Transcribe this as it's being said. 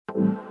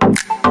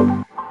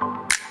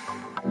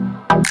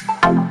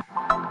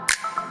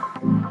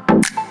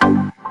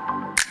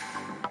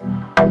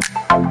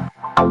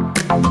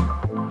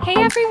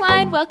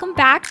welcome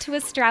back to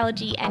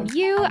Astrology and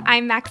You.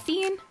 I'm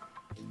Maxine.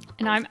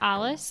 And I'm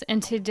Alice. In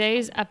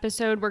today's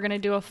episode, we're going to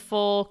do a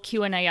full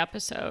Q&A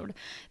episode.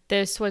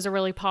 This was a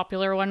really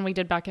popular one we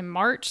did back in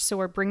March, so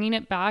we're bringing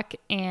it back,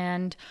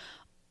 and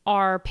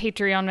our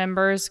Patreon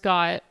members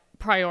got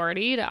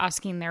priority to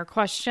asking their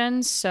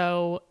questions.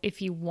 So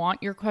if you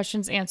want your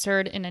questions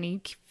answered in any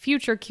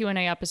future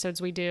Q&A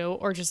episodes we do,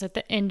 or just at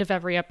the end of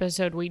every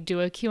episode we do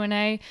a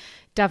Q&A,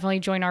 definitely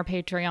join our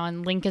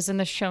Patreon. Link is in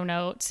the show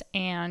notes,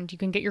 and you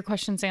can get your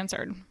questions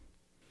answered.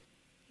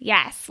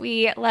 Yes,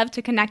 we love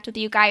to connect with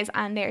you guys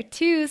on there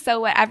too. So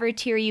whatever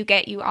tier you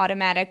get, you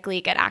automatically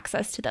get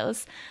access to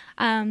those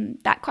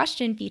that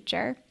question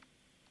feature.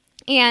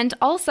 And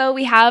also,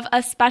 we have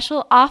a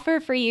special offer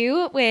for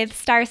you with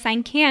Star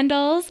Sign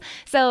Candles.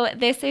 So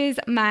this is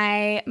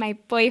my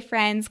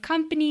boyfriend's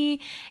company,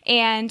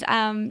 and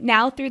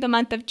now through the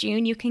month of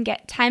June, you can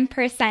get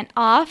 10%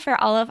 off for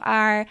all of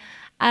our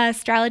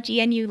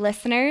Astrology and You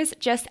listeners.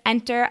 Just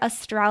enter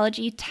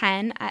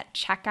Astrology10 at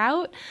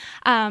checkout.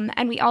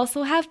 And we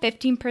also have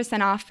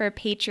 15% off for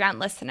Patreon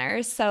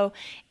listeners. So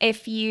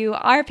if you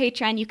are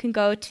Patreon, you can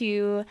go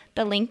to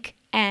the link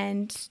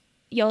and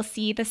you'll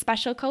see the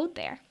special code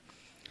there.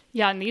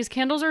 Yeah, and these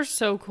candles are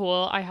so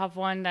cool. I have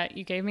one that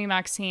you gave me,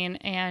 Maxine,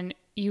 and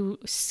you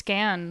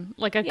scan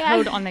like a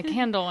code on the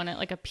candle and it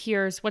like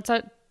appears. What's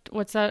that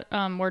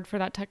word for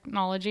that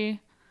technology?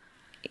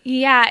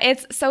 Yeah,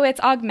 it's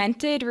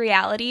augmented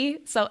reality,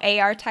 so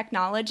AR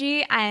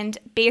technology, and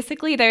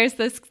basically there's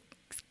this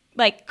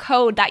like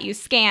code that you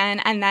scan,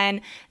 and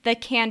then the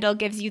candle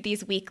gives you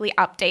these weekly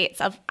updates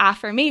of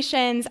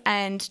affirmations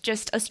and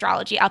just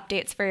astrology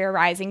updates for your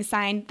rising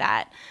sign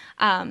that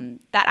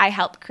I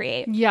helped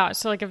create. Yeah,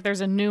 so like if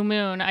there's a new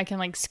moon, I can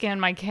like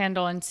scan my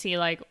candle and see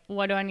like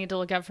what do I need to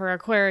look at for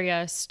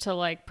Aquarius to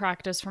like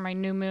practice for my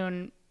new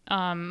moon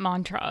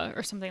mantra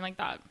or something like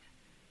that.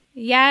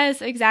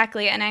 Yes,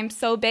 exactly. And I'm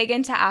so big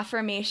into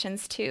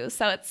affirmations too.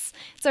 So it's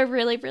a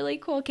really, really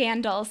cool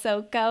candle.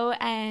 So go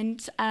and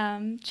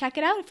check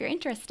it out if you're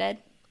interested.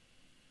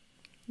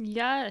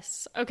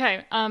 Yes.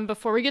 Okay.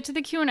 Before we get to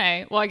the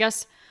Q&A, well, I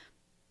guess,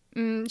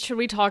 should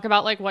we talk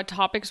about like what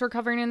topics we're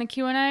covering in the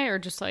Q&A or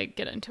just like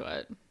get into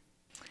it?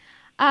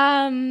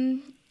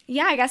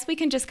 Yeah, I guess we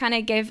can just kind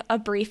of give a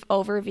brief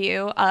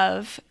overview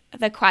of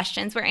the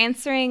questions. We're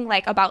answering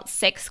like about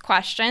 6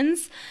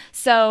 questions.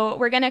 So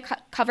we're going to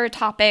cover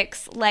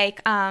topics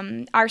like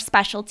our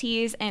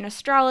specialties in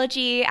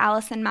astrology,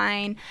 Alice and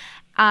mine,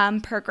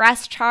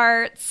 progress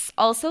charts,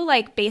 also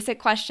like basic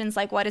questions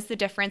like what is the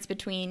difference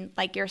between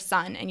like your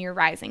sun and your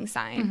rising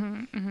sign.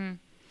 Mm-hmm, mm-hmm.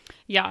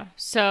 Yeah,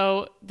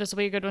 so this will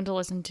be a good one to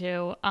listen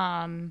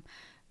to.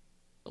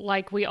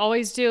 Like we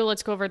always do,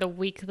 let's go over the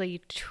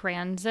weekly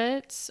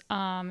transits.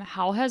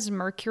 How has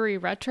Mercury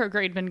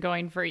retrograde been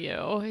going for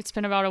you? It's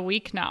been about a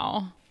week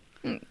now.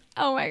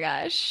 Oh my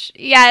gosh.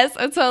 Yes.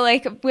 And so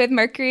like with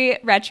Mercury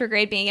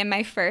retrograde being in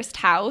my first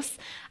house,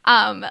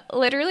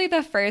 literally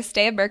the first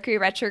day of Mercury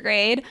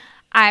retrograde,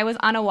 I was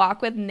on a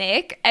walk with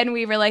Nick and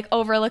we were like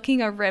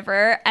overlooking a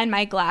river and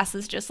my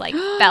glasses just like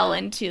fell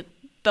into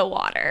the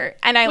water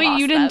and I lost them. Wait,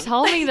 you didn't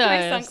tell me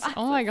this.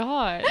 Oh my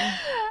God.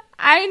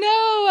 I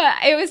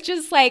know. It was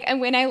just like,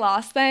 and when I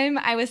lost them,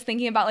 I was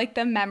thinking about like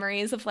the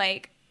memories of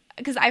like,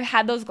 because I've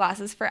had those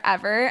glasses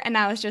forever. And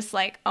I was just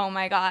like, oh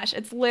my gosh,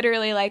 it's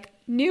literally like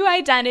new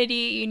identity.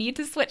 You need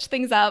to switch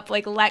things up,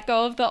 like let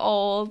go of the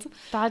old.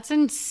 That's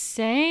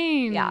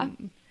insane. Yeah.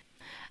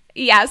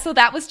 Yeah. So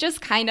that was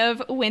just kind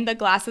of when the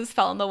glasses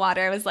fell in the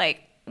water. I was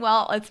like,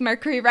 well, it's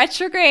Mercury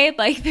retrograde.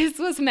 Like this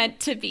was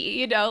meant to be,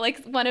 you know,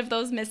 like one of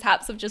those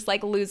mishaps of just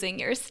like losing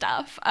your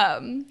stuff.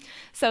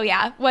 So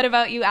yeah. What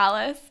about you,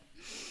 Alice?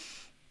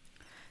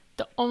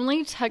 The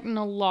only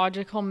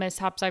technological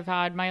mishaps I've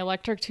had, my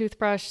electric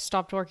toothbrush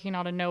stopped working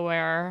out of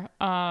nowhere.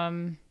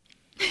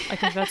 I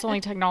think that's the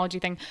only technology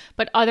thing.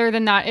 But other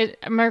than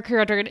that, Mercury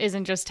retrograde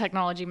isn't just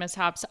technology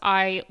mishaps.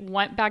 I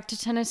went back to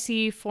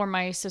Tennessee for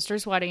my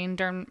sister's wedding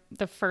during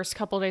the first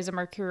couple of days of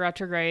Mercury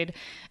retrograde.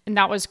 And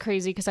that was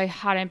crazy because I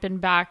hadn't been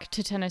back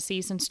to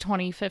Tennessee since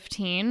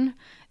 2015.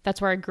 That's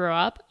where I grew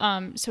up.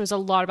 So it was a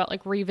lot about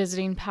like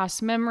revisiting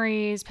past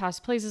memories,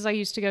 past places I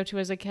used to go to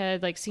as a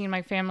kid, like seeing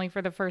my family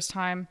for the first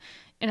time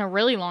in a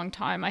really long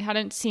time. I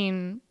hadn't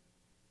seen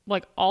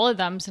like all of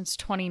them since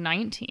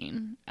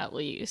 2019 at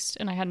least.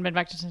 And I hadn't been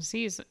back to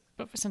Tennessee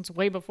since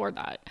way before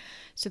that.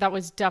 So that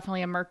was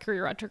definitely a Mercury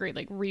retrograde,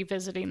 like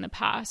revisiting the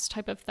past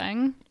type of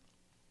thing.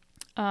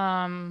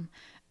 And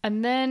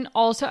then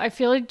also I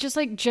feel like just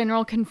like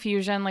general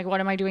confusion, like what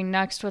am I doing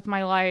next with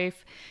my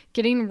life?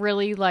 Getting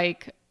really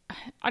like,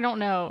 I don't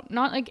know,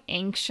 not like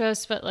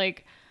anxious, but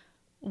like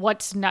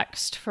what's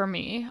next for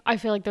me? I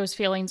feel like those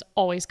feelings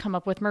always come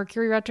up with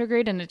Mercury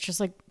retrograde and it's just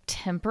like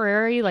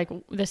temporary. Like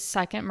the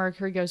second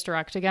Mercury goes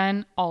direct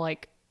again, I'll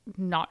like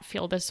not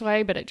feel this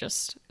way, but it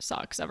just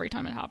sucks every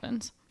time it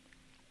happens.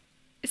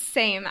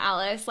 Same,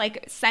 Alice.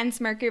 Like since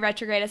Mercury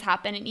retrograde has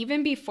happened and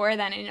even before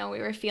then, I know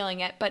we were feeling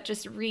it, but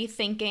just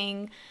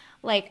rethinking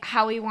like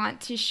how we want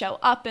to show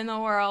up in the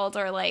world,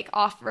 or like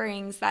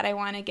offerings that I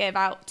want to give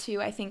out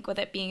to, I think with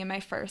it being in my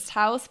first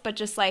house, but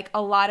just like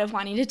a lot of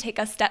wanting to take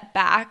a step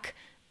back,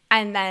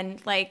 and then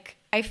like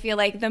I feel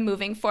like the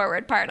moving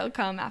forward part will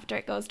come after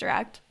it goes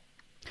direct.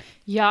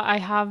 Yeah, I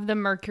have the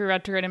Mercury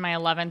retrograde in my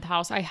 11th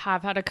house. I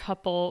have had a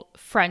couple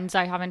friends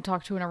I haven't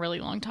talked to in a really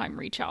long time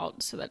reach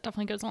out. So that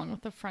definitely goes along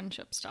with the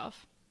friendship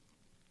stuff.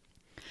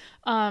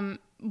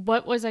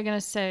 What was I going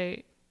to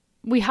say?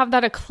 We have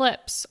that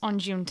eclipse on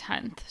June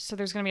 10th. So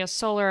there's going to be a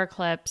solar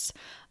eclipse.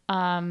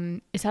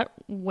 Is that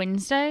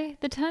Wednesday,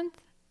 the 10th?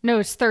 No,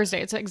 it's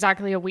Thursday. It's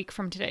exactly a week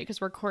from today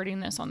because we're recording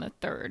this on the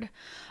 3rd.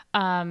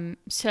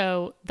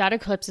 So that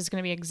eclipse is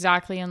going to be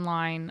exactly in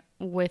line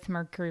with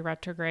Mercury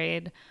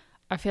retrograde.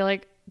 I feel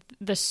like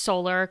the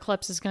solar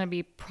eclipse is going to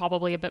be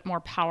probably a bit more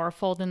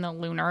powerful than the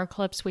lunar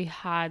eclipse we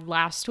had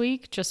last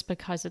week, just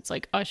because it's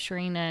like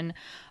ushering in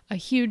a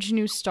huge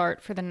new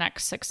start for the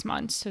next 6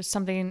 months.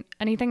 So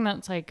anything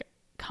that's like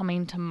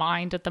coming to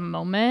mind at the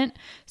moment,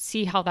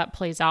 see how that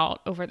plays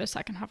out over the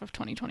second half of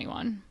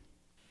 2021.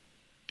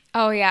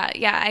 Oh, yeah.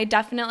 Yeah, I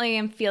definitely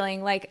am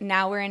feeling like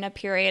now we're in a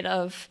period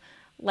of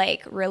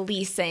like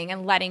releasing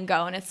and letting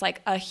go. And it's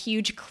like a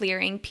huge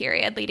clearing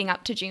period leading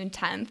up to June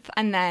 10th.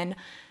 And then,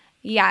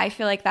 yeah, I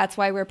feel like that's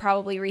why we're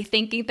probably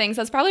rethinking things.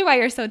 That's probably why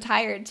you're so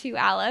tired too,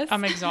 Alice.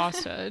 I'm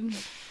exhausted.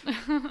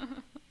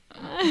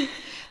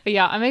 But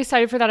yeah, I'm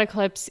excited for that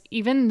eclipse.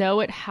 Even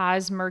though it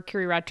has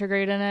Mercury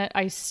retrograde in it,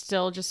 I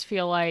still just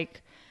feel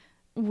like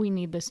we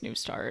need this new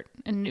start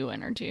and new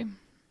energy.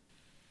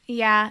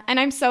 Yeah, and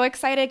I'm so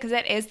excited because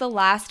it is the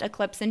last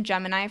eclipse in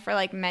Gemini for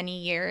like many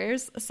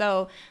years.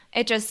 So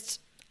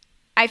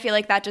I feel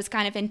like that just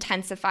kind of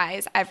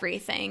intensifies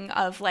everything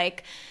of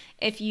like,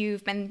 if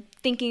you've been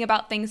thinking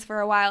about things for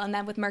a while, and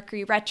then with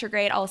Mercury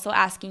retrograde also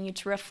asking you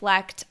to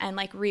reflect and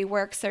like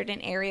rework certain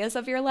areas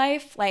of your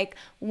life, like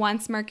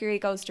once Mercury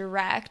goes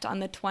direct on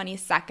the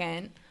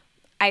 22nd,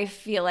 I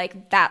feel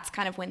like that's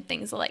kind of when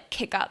things will like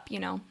kick up, you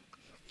know?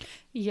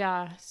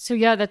 Yeah. So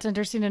yeah, that's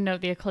interesting to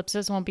note. The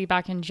eclipses won't be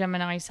back in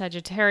Gemini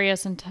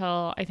Sagittarius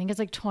until I think it's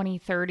like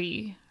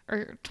 2030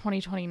 or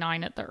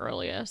 2029 at the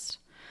earliest.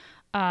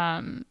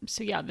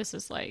 So yeah, this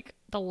is like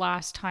the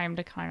last time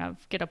to kind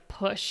of get a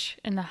push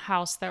in the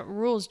house that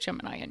rules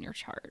Gemini in your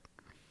chart.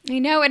 I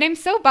know, and I'm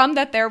so bummed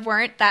that there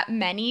weren't that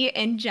many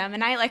in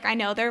Gemini. Like, I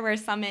know there were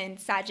some in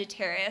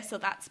Sagittarius, so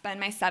that's been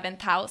my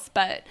 7th house,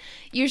 but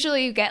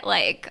usually you get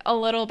like a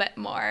little bit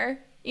more,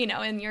 you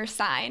know, in your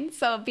sign.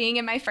 So being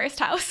in my first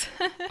house.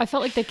 I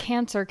felt like the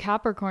Cancer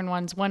Capricorn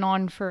ones went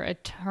on for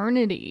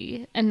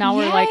eternity, and now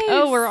we're like,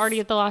 oh, we're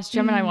already at the last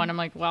Gemini one. I'm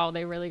like, wow,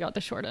 they really got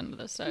the short end of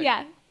the stick.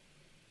 Yeah.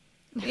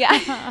 Yeah.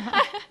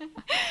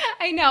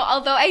 I know.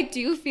 Although I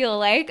do feel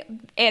like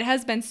it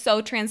has been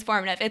so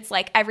transformative. It's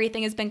like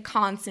everything has been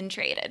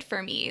concentrated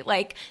for me.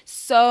 Like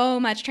so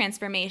much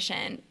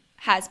transformation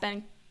has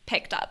been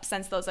picked up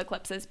since those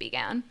eclipses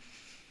began.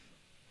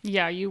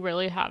 Yeah, you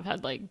really have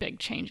had like big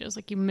changes.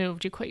 Like you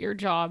moved, you quit your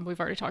job. We've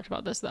already talked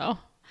about this though.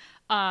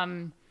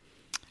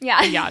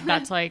 Yeah,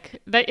 that's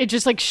like that. It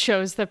just like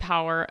shows the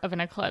power of an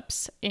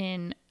eclipse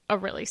in a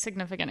really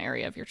significant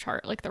area of your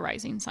chart, like the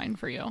rising sign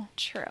for you.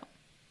 True.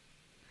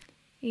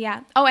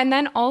 Yeah. Oh, and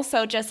then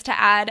also just to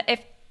add,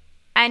 if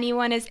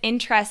anyone is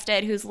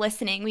interested who's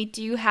listening, we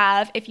do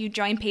have, if you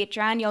join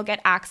Patreon, you'll get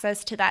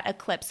access to that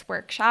eclipse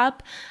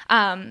workshop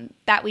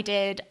that we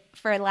did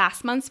for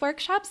last month's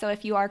workshop. So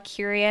if you are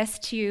curious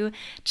to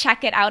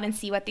check it out and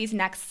see what these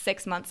next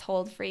 6 months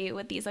hold for you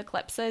with these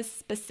eclipses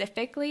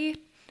specifically,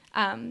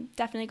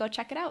 definitely go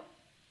check it out.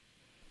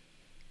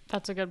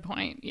 That's a good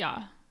point.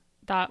 Yeah.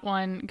 That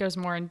one goes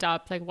more in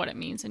depth, like what it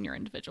means in your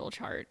individual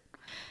chart.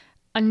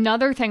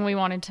 Another thing we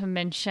wanted to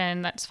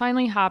mention that's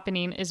finally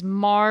happening is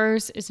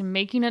Mars is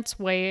making its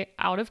way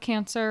out of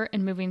Cancer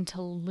and moving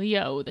to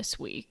Leo this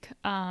week.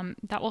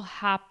 That will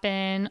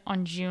happen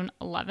on June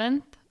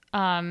 11th.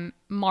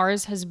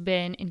 Mars has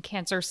been in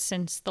Cancer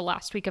since the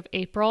last week of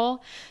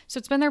April, so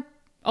it's been there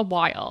a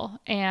while.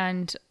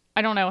 And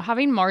I don't know,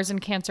 having Mars in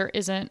Cancer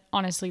isn't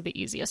honestly the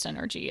easiest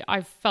energy.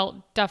 I've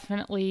felt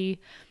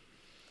definitely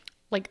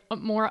like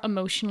more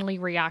emotionally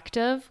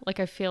reactive. Like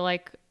I feel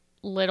like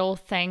little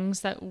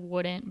things that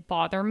wouldn't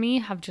bother me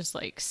have just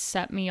like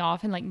set me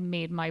off and like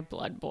made my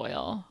blood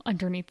boil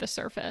underneath the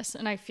surface.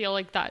 And I feel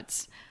like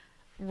that's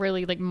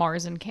really like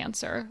Mars in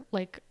Cancer,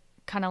 like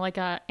kind of like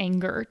a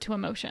anger to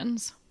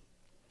emotions.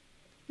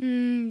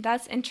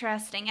 That's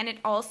interesting. And it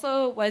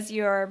also was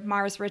your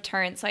Mars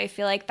return. So I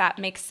feel like that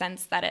makes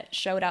sense that it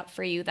showed up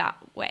for you that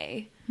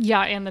way.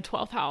 Yeah. And the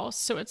 12th house.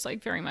 So it's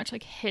like very much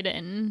like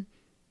hidden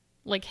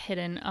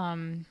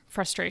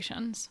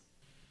frustrations.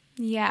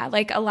 Yeah,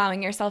 like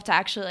allowing yourself to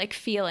actually like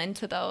feel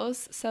into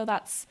those. So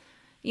that's,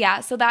 yeah.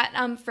 So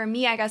that for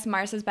me, I guess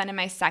Mars has been in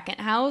my 2nd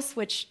house,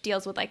 which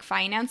deals with like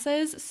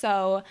finances.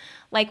 So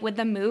like with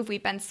the move,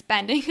 we've been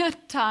spending a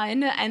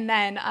ton, and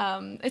then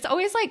it's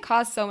always like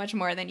costs so much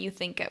more than you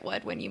think it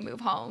would when you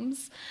move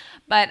homes.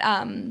 But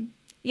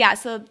yeah,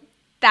 so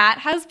that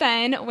has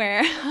been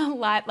where a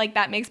lot, like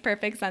that makes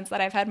perfect sense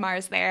that I've had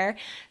Mars there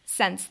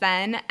since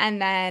then.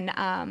 And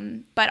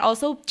then, but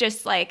also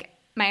just like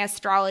my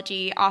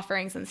astrology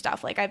offerings and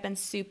stuff, like I've been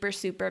super,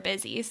 super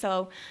busy.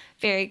 So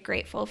very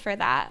grateful for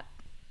that.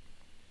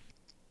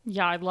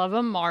 Yeah, I love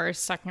a Mars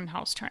second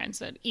house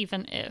transit,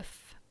 even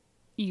if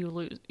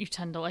you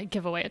tend to like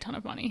give away a ton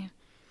of money.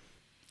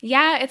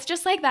 Yeah, it's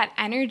just like that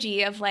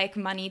energy of like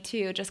money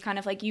too, just kind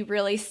of like you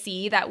really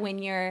see that when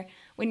you're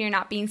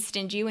not being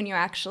stingy, when you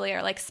actually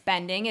are like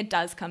spending, it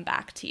does come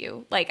back to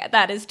you. Like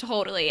that is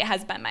totally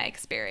has been my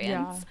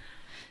experience. Yeah.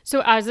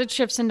 So as it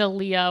shifts into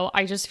Leo,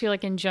 I just feel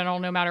like in general,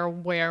 no matter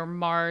where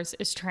Mars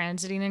is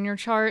transiting in your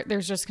chart,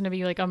 there's just going to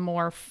be like a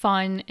more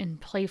fun and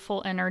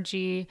playful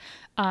energy.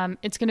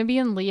 It's going to be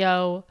in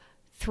Leo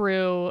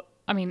through,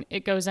 I mean,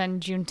 it goes in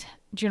June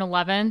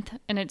 11th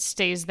and it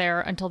stays there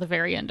until the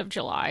very end of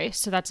July.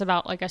 So that's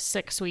about like a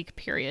 6-week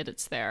period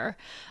it's there.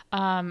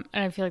 And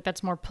I feel like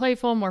that's more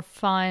playful, more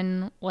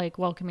fun, like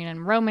welcoming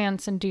in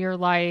romance into your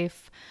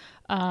life.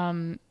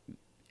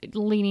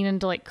 Leaning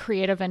into like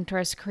creative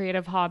interests,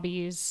 creative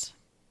hobbies.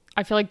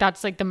 I feel like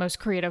that's like the most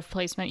creative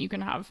placement you can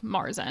have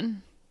Mars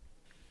in.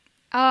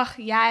 Oh,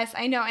 yes,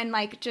 I know. And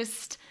like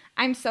just,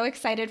 I'm so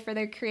excited for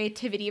their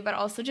creativity, but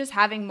also just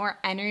having more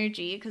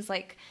energy because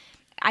like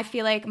I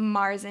feel like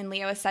Mars in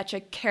Leo is such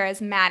a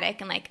charismatic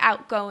and like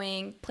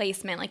outgoing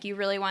placement. Like you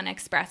really want to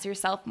express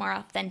yourself more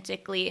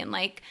authentically and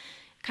like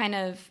kind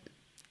of,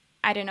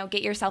 I don't know,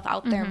 get yourself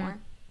out there more.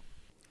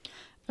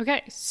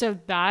 Okay, so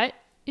that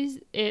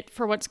is it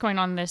for what's going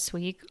on this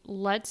week.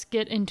 Let's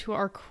get into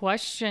our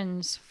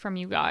questions from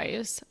you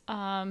guys.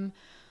 I'll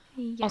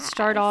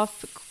start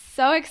off.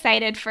 So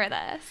excited for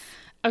this.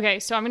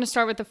 Okay, so I'm going to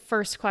start with the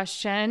first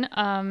question.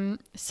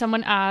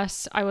 Someone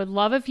asked, I would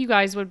love if you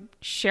guys would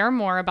share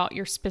more about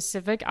your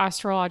specific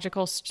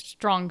astrological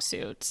strong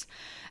suits.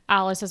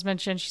 Alice has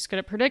mentioned she's good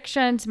at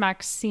predictions,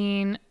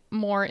 Maxine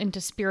more into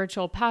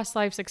spiritual past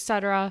lives,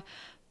 etc.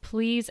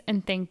 Please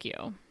and thank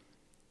you.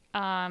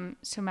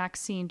 So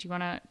Maxine, do you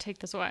want to take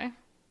this away?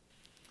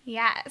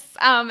 Yes.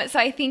 So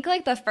I think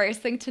like the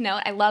first thing to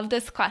note, I love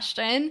this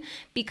question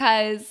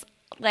because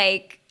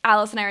like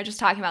Alice and I were just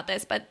talking about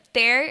this, but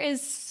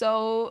there's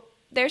so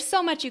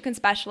much you can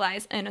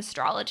specialize in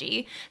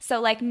astrology. So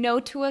like no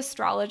two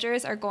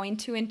astrologers are going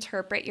to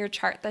interpret your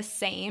chart the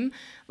same.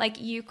 Like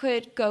you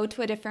could go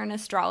to a different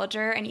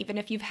astrologer and even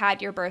if you've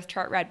had your birth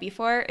chart read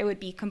before, it would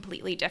be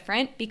completely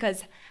different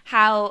because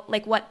how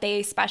like what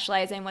they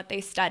specialize in, what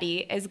they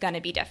study is going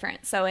to be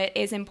different. So it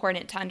is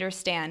important to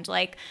understand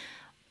like,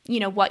 you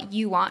know, what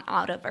you want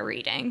out of a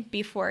reading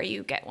before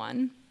you get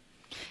one.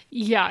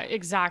 Yeah,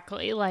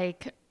 exactly.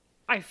 Like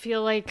I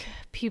feel like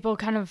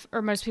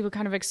most people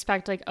kind of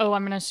expect like, oh,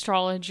 I'm an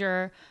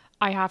astrologer.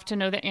 I have to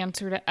know the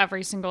answer to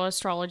every single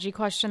astrology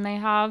question they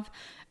have.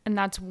 And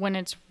that's when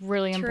it's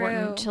really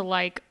important to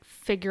like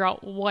figure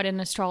out what an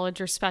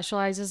astrologer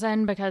specializes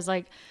in because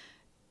like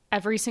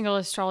every single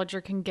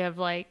astrologer can give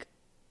like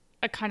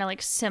a kind of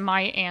like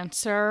semi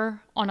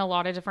answer on a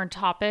lot of different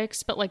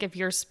topics. But like if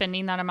you're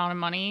spending that amount of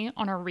money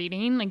on a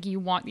reading, like you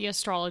want the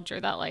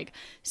astrologer that like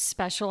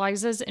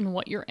specializes in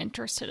what you're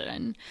interested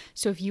in.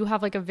 So if you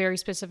have like a very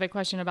specific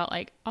question about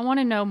like, I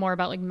want to know more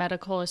about like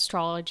medical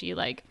astrology,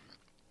 like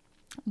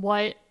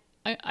what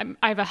I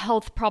have a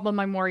health problem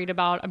I'm worried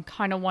about. I'm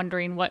kind of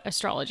wondering what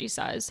astrology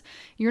says.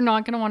 You're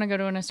not going to want to go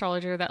to an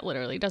astrologer that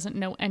literally doesn't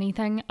know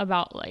anything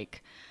about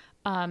like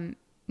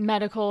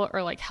medical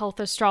or like health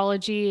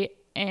astrology.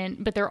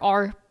 But there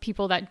are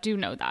people that do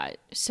know that.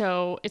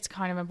 So it's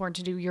kind of important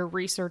to do your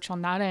research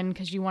on that end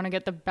because you want to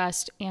get the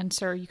best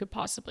answer you could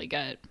possibly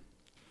get.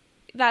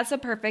 That's a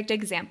perfect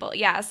example.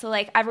 Yeah. So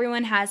like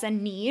everyone has a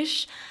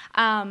niche.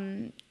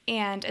 And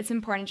it's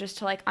important just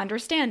to like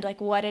understand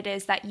like what it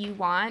is that you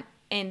want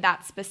in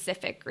that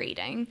specific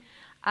reading.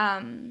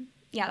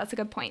 Yeah, that's a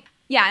good point.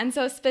 Yeah, and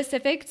so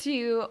specific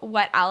to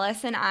what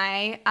Alice and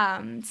I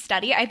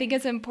study, I think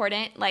it's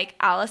important, like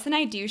Alice and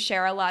I do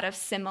share a lot of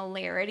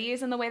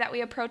similarities in the way that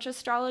we approach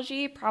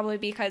astrology, probably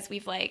because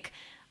we've like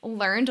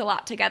learned a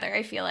lot together,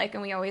 I feel like,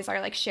 and we always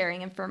are like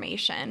sharing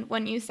information.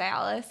 Wouldn't you say,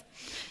 Alice?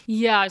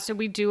 Yeah, so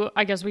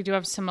I guess we do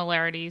have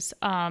similarities.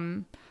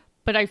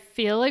 But I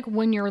feel like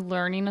when you're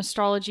learning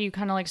astrology, you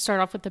kind of like start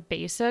off with the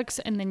basics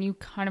and then you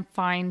kind of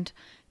find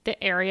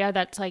the area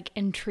that's like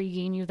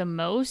intriguing you the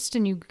most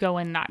and you go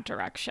in that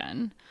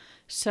direction.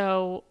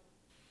 So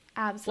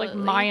absolutely,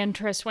 like my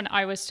interest when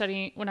I was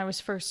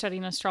first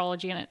studying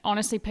astrology, and it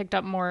honestly picked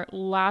up more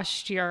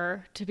last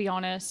year, to be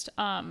honest,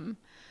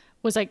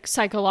 was like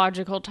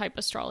psychological type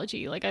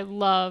astrology. Like I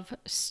love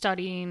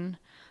studying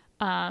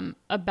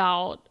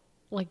about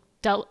like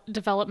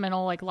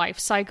developmental like life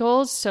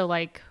cycles. So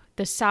like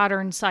the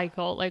Saturn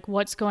cycle, like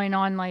what's going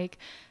on like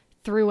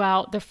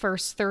throughout the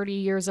first 30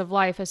 years of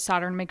life as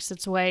Saturn makes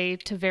its way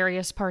to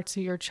various parts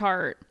of your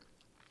chart.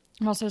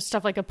 And also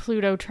stuff like a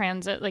Pluto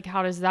transit, like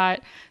how does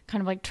that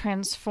kind of like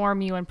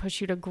transform you and push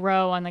you to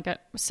grow on like a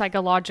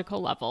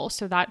psychological level.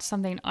 So that's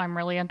something I'm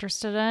really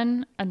interested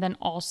in. And then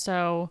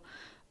also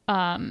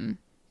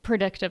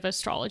predictive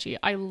astrology.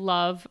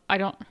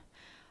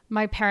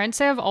 My parents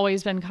say I've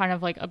always been kind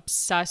of like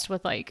obsessed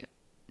with like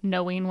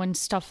knowing when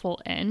stuff will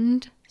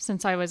end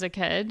since I was a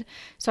kid.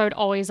 So I would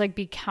always like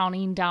be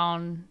counting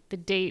down the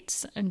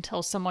dates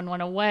until someone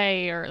went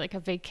away or like a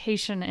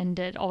vacation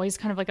ended, always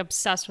kind of like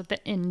obsessed with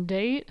the end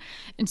date.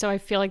 And so I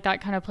feel like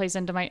that kind of plays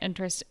into my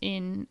interest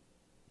in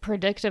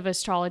predictive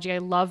astrology. I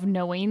love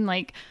knowing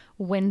like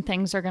when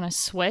things are going to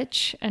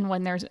switch and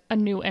when there's a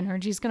new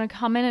energy is going to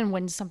come in and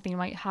when something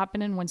might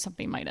happen and when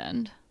something might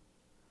end.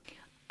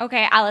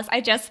 Okay, Alice,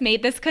 I just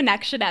made this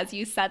connection as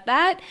you said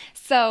that.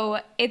 So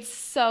it's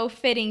so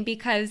fitting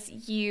because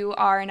you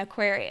are an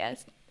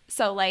Aquarius.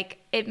 So like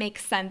it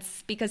makes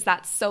sense because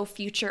that's so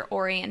future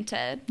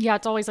oriented. Yeah,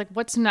 it's always like,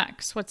 what's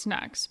next? What's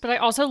next? But I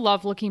also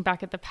love looking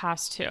back at the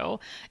past too.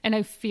 And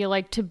I feel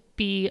like to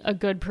be a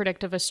good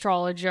predictive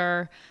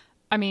astrologer,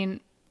 I mean,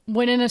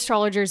 when an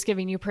astrologer is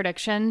giving you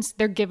predictions,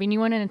 they're giving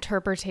you an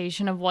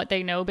interpretation of what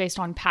they know based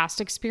on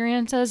past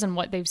experiences and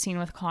what they've seen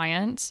with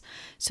clients.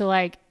 So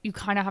like you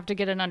kind of have to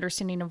get an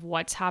understanding of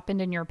what's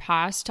happened in your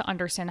past to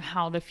understand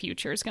how the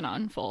future is going to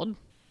unfold.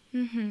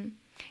 Mm-hmm.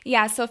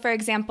 Yeah. So for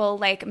example,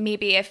 like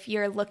maybe if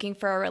you're looking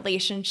for a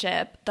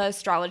relationship, the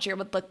astrologer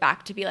would look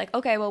back to be like,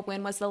 okay, well,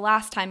 when was the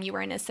last time you were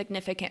in a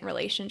significant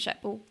relationship?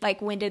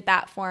 Like when did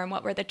that form?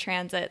 What were the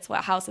transits?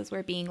 What houses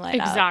were being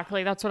lit up?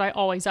 Exactly. That's what I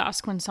always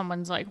ask when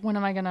someone's like, when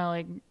am I going to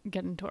like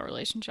get into a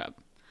relationship?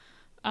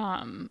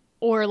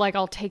 Or like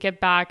I'll take it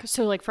back.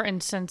 So like for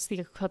instance, the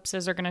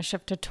eclipses are going to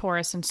shift to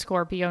Taurus and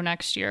Scorpio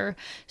next year.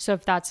 So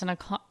if that's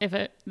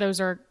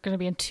those are going to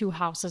be in 2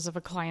 houses of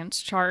a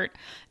client's chart.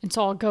 And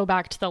so I'll go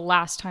back to the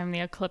last time the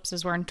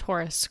eclipses were in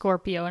Taurus,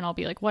 Scorpio, and I'll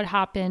be like, what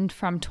happened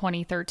from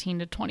 2013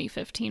 to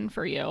 2015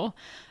 for you?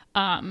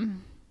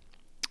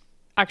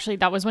 Actually,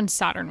 that was when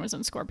Saturn was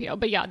in Scorpio.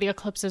 But yeah, the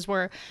eclipses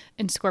were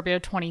in Scorpio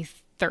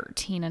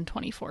 2013 and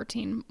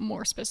 2014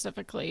 more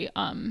specifically.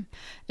 And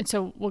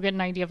so we'll get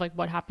an idea of like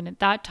what happened at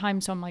that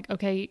time. So I'm like,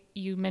 okay,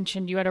 you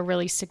mentioned you had a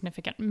really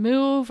significant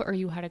move or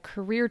you had a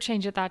career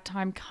change at that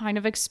time. Kind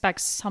of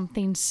expect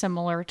something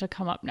similar to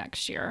come up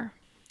next year.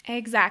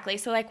 Exactly.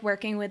 So like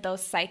working with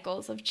those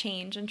cycles of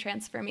change and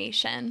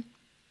transformation.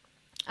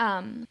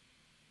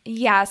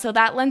 Yeah, so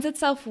that lends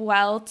itself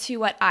well to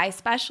what I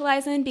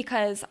specialize in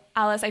because,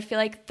 Alice, I feel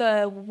like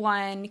the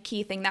one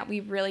key thing that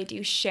we really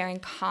do share in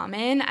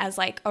common as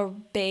like a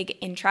big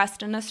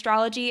interest in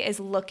astrology is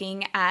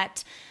looking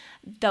at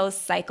those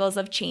cycles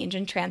of change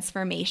and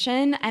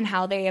transformation and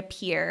how they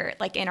appear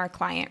like in our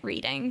client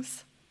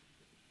readings.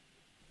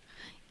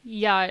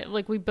 Yeah,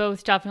 like we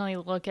both definitely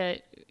look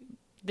at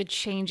the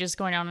changes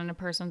going on in a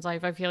person's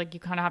life. I feel like you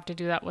kind of have to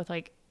do that with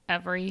like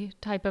every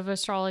type of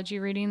astrology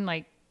reading.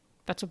 Like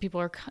that's what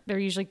they're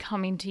usually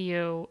coming to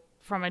you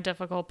from a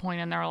difficult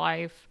point in their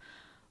life,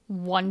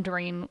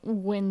 wondering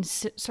when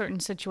certain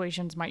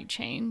situations might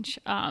change.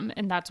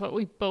 And that's what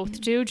we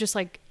both do, just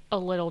like a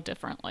little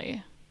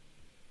differently.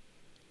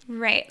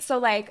 Right. So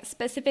like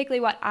specifically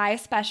what I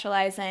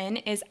specialize in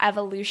is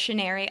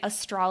evolutionary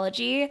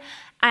astrology.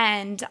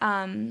 And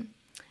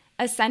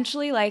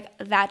essentially like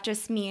that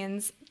just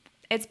means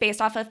it's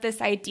based off of this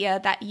idea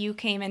that you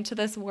came into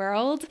this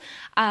world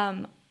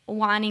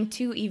wanting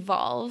to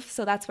evolve.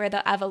 So that's where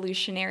the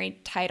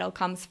evolutionary title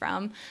comes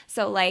from.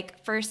 So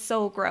like for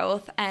soul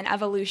growth and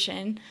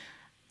evolution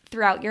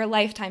throughout your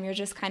lifetime, you're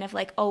just kind of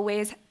like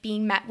always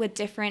being met with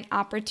different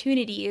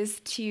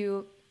opportunities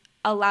to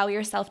allow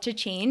yourself to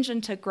change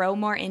and to grow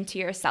more into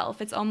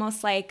yourself. It's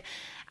almost like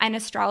an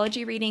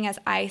astrology reading as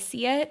I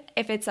see it.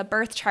 If it's a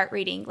birth chart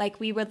reading, like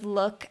we would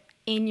look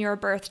in your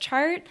birth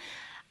chart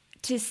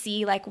to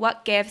see like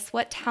what gifts,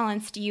 what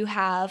talents do you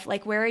have,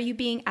 like where are you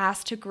being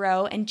asked to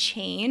grow and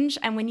change.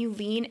 And when you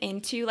lean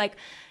into like,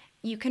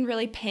 you can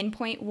really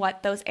pinpoint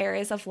what those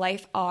areas of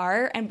life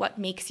are and what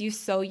makes you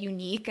so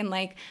unique and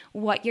like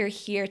what you're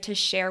here to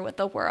share with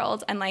the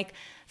world. And like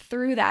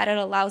through that, it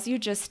allows you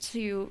just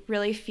to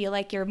really feel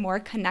like you're more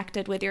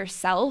connected with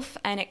yourself,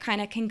 and it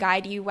kind of can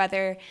guide you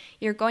whether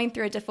you're going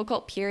through a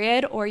difficult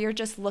period or you're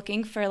just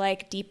looking for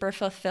like deeper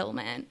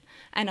fulfillment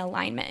and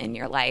alignment in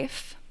your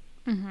life.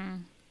 Mm-hmm.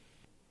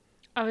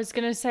 I was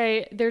going to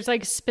say there's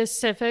like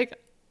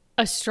specific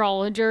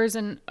astrologers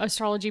and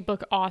astrology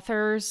book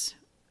authors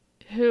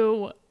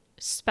who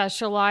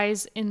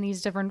specialize in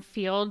these different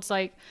fields.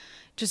 Like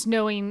just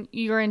knowing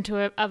you're into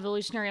it,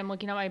 evolutionary, I'm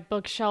looking at my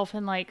bookshelf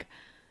and like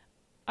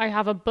I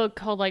have a book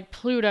called like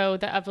Pluto,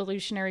 The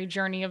Evolutionary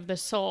Journey of the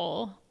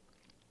Soul.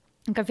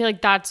 Like I feel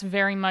like that's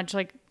very much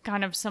like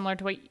kind of similar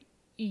to what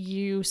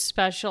you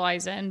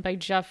specialize in by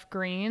Jeff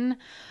Green.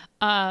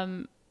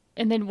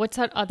 And then what's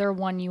that other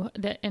one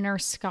the Inner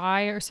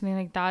Sky or something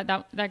like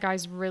that? That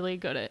guy's really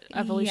good at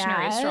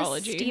evolutionary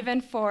astrology. Stephen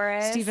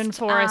Forrest. Stephen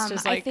Forrest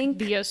is like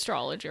the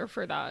astrologer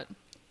for that.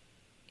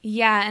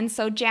 Yeah, and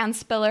so Jan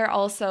Spiller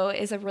also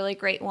is a really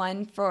great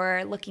one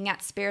for looking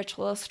at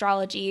spiritual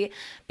astrology.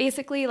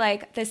 Basically,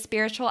 like the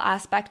spiritual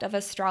aspect of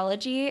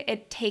astrology,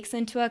 it takes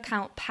into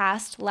account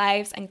past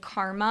lives and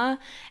karma,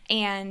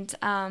 and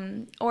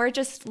or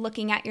just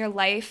looking at your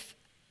life,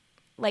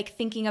 like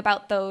thinking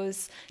about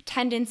those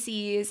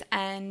tendencies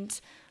and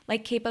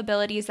like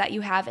capabilities that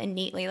you have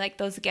innately, like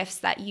those gifts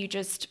that you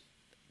just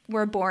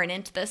were born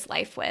into this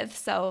life with.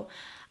 So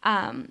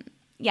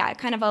yeah, it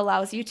kind of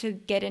allows you to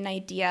get an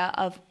idea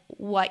of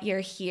what you're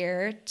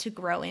here to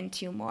grow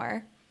into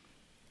more.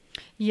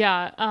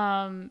 Yeah.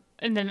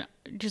 And then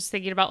just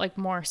thinking about like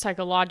more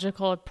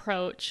psychological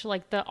approach,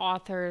 like the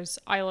authors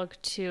I look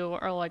to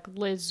are like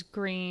Liz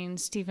Green,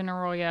 Stephen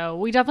Arroyo.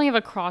 We definitely have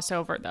a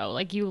crossover though.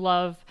 Like you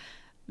love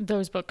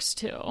those books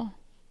too.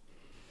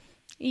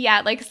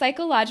 Yeah, like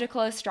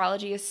psychological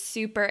astrology is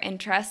super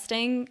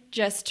interesting.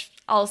 Just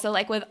also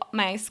like with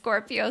my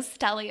Scorpio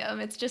stellium,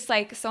 it's just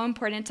like so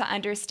important to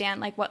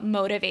understand like what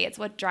motivates,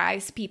 what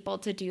drives people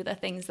to do the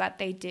things that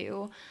they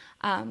do.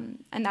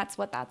 And that's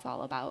what that's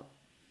all about.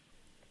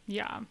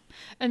 Yeah.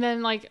 And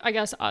then like, I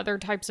guess other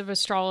types of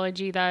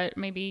astrology that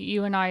maybe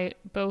you and I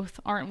both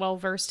aren't well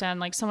versed in,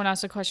 like someone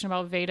asked a question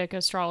about Vedic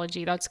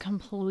astrology. That's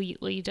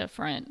completely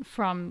different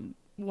from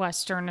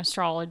Western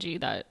astrology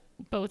that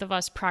both of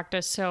us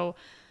practice. So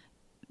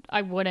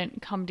I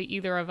wouldn't come to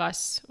either of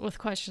us with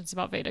questions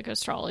about Vedic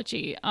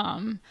astrology.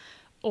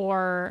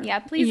 Or yeah,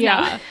 please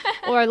yeah,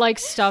 or like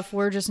stuff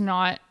we're just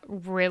not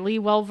really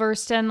well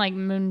versed in, like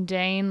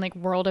mundane, like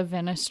world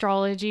event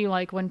astrology.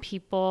 Like when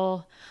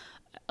people,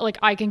 like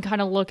I can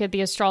kind of look at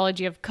the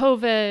astrology of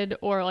COVID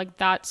or like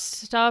that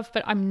stuff,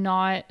 but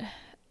I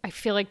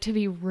feel like to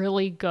be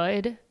really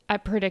good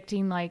at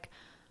predicting like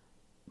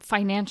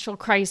financial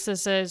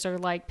crises or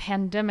like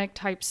pandemic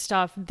type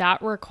stuff,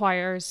 that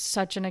requires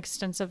such an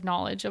extensive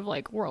knowledge of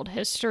like world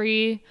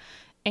history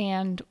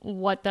and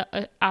what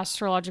the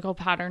astrological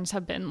patterns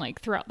have been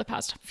like throughout the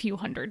past few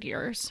hundred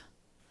years.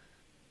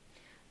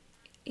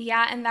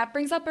 Yeah, and that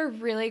brings up a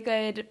really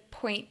good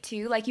point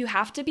too. Like you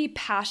have to be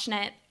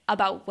passionate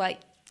about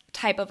what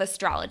type of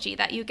astrology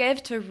that you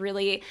give to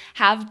really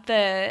have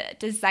the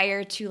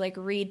desire to like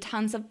read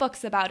tons of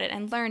books about it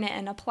and learn it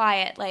and apply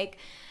it. Like,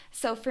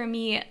 so for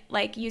me,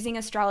 like using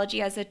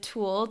astrology as a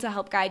tool to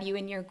help guide you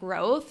in your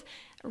growth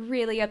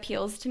really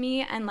appeals to me.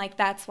 And like,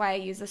 that's why I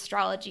use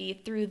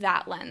astrology through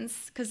that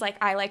lens. Cause like,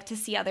 I like to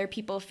see other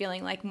people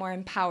feeling like more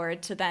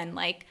empowered to then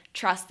like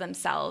trust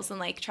themselves and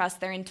like trust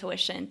their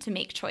intuition to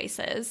make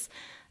choices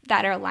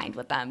that are aligned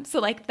with them. So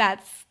like,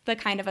 that's the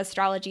kind of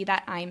astrology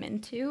that I'm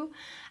into.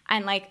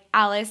 And like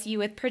Alice, you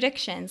with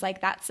predictions, like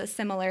that's a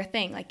similar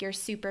thing. Like you're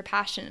super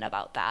passionate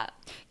about that.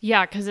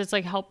 Yeah, because it's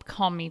like help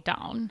calm me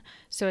down.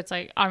 So it's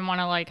like I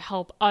want to like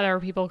help other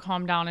people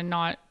calm down and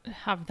not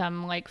have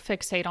them like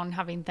fixate on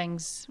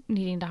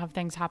needing to have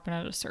things happen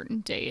at a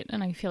certain date.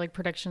 And I feel like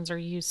predictions are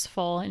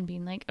useful in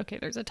being like, okay,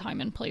 there's a time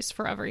and place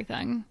for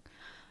everything.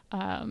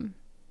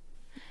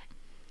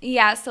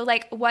 Yeah, so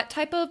like what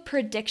type of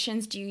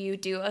predictions do you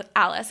do,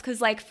 Alice? Because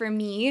like for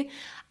me,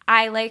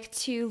 I like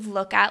to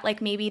look at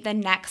like maybe the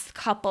next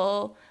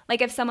couple,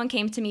 like if someone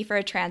came to me for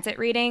a transit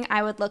reading,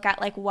 I would look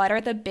at like what are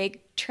the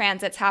big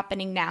transits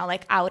happening now,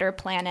 like outer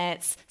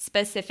planets,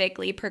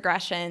 specifically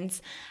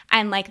progressions,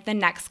 and like the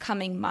next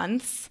coming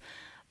months.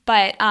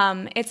 But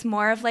it's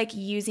more of like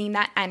using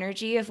that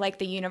energy of like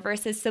the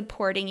universe is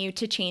supporting you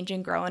to change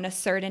and grow in a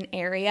certain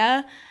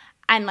area.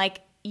 And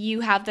like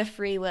you have the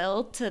free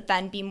will to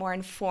then be more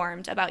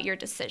informed about your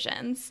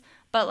decisions.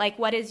 But like,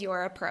 what is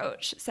your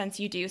approach since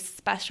you do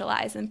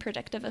specialize in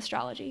predictive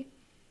astrology?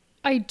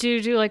 I do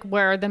like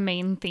where are the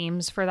main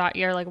themes for that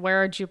year? Like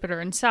where are Jupiter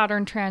and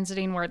Saturn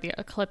transiting, where the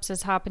eclipse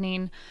is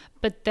happening.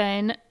 But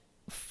then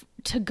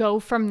to go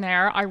from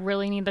there, I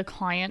really need the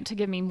client to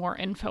give me more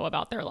info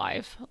about their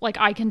life. Like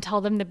I can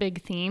tell them the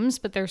big themes,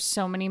 but there's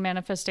so many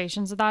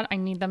manifestations of that. I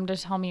need them to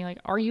tell me like,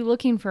 are you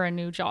looking for a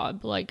new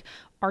job? Like,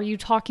 are you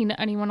talking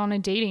to anyone on a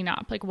dating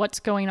app? Like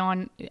what's going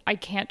on? I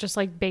can't just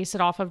like base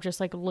it off of just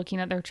like looking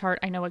at their chart.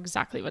 I know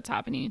exactly what's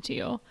happening to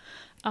you.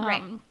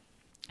 Right.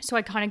 So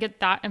I kind of get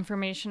that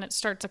information. It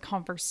starts a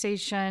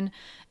conversation.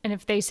 And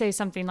if they say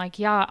something like,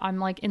 yeah, I'm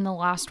like in the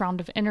last round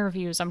of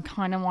interviews, I'm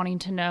kind of wanting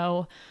to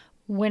know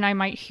when I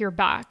might hear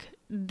back,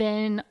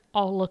 then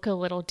I'll look a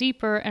little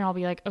deeper and I'll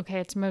be like, okay,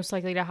 it's most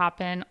likely to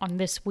happen on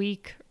this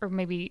week, or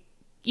maybe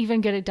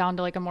even get it down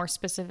to like a more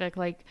specific,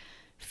 like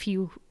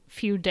few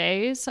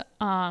days.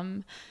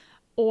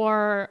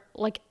 Or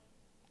like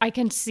I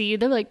can see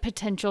the like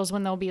potentials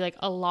when there'll be like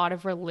a lot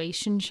of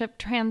relationship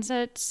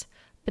transits,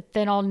 but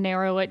then I'll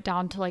narrow it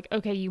down to like,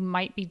 okay, you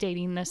might be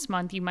dating this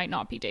month, you might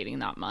not be dating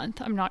that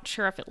month. I'm not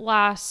sure if it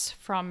lasts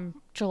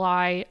from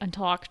July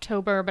until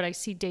October, but I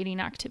see dating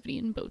activity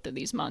in both of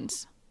these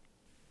months.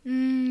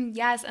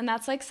 Yes, and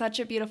that's like such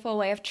a beautiful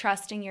way of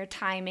trusting your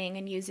timing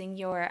and using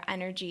your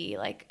energy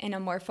like in a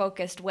more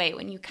focused way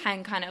when you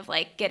can kind of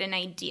like get an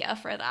idea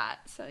for that.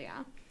 So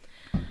yeah.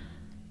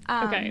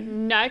 Okay,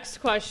 next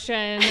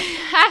question,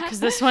 because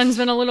this one's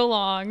been a little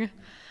long.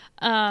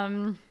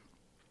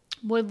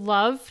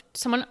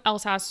 Someone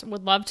else asked,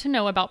 would love to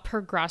know about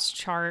progress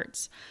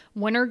charts.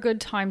 When are good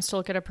times to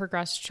look at a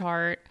progress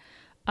chart?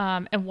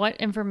 And what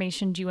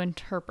information do you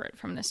interpret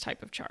from this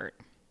type of chart?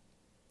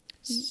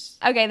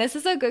 Okay, this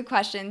is a good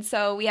question.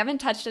 So we haven't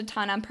touched a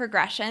ton on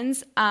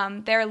progressions.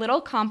 They're a little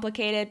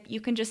complicated.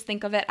 You can just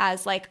think of it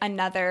as like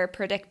another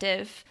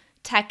predictive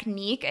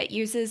technique. It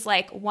uses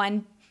like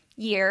 1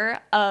 year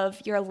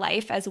of your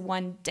life as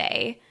 1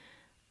 day,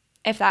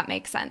 if that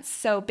makes sense.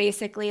 So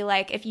basically,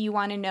 like if you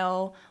want to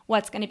know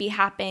what's going to be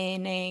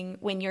happening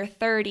when you're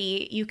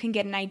 30, you can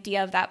get an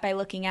idea of that by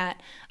looking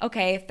at,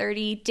 okay,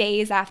 30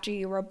 days after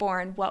you were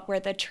born, what were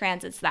the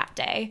transits that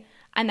day?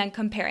 And then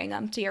comparing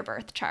them to your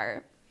birth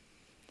chart.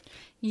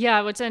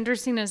 Yeah, what's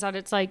interesting is that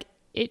it's like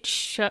it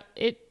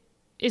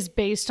is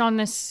based on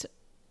this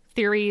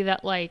theory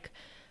that like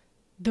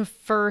the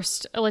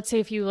first, let's say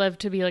if you live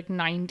to be like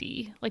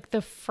 90, like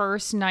the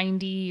first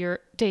 90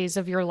 days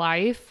of your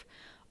life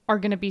are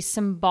going to be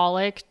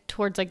symbolic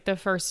towards like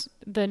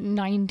the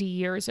 90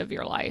 years of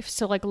your life.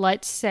 So like,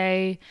 let's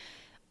say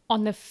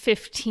on the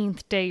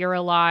 15th day you're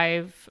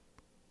alive,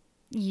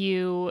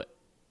 you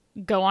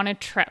go on a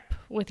trip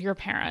with your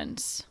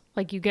parents.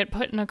 Like you get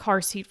put in a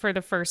car seat for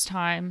the first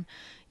time,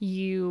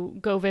 you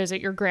go visit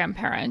your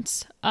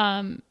grandparents.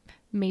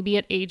 Maybe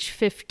at age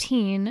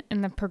 15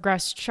 in the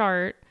progressed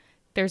chart,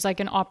 there's like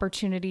an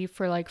opportunity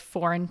for like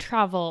foreign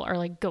travel or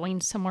like going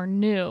somewhere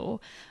new,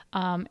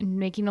 and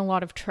making a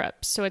lot of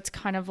trips. So it's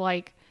kind of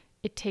like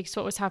it takes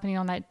what was happening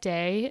on that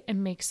day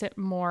and makes it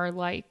more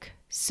like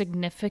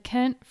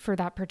significant for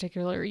that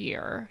particular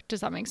year.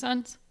 Does that make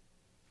sense?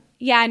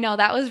 Yeah, no,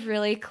 that was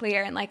really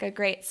clear and like a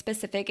great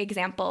specific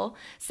example.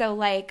 So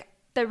like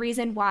the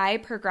reason why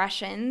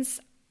progressions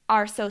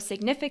are so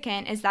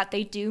significant is that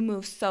they do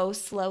move so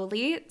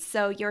slowly.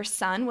 So your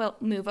sun will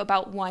move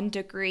about 1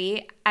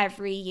 degree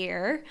every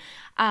year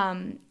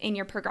in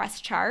your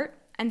progress chart.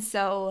 And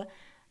so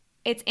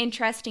it's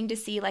interesting to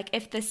see like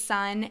if the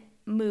sun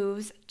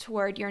moves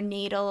toward your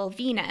natal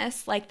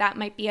Venus, like that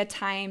might be a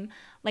time,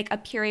 like a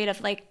period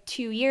of like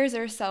 2 years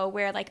or so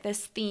where like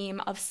this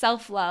theme of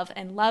self-love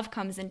and love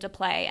comes into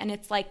play, and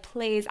it's like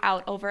plays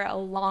out over a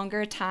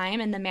longer time,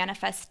 and the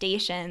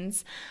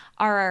manifestations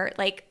are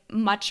like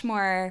much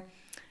more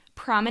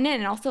prominent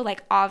and also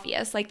like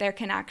obvious. Like they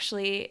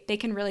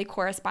can really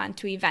correspond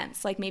to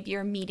events, like maybe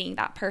you're meeting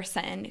that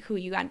person who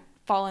you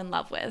fall in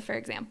love with, for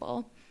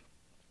example.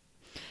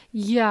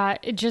 Yeah,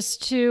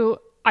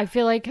 I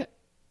feel like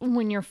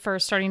when you're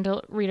first starting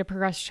to read a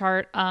progress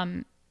chart,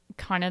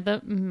 kind of the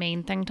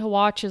main thing to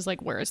watch is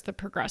like, where is the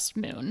progressed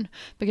moon?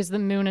 Because the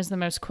moon is the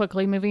most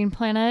quickly moving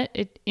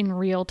planet. In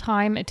real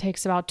time, it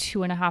takes about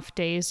 2.5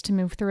 days to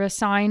move through a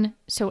sign.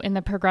 So in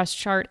the progressed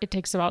chart, it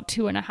takes about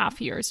 2.5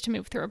 years to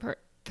move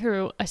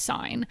through a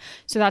sign.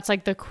 So that's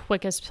like the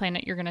quickest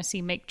planet you're going to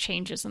see make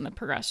changes in the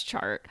progressed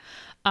chart.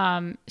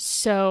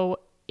 So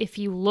if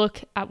you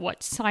look at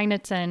what sign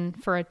it's in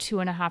for a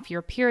 2.5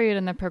 year period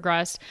in the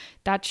progressed,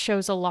 that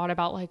shows a lot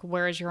about like,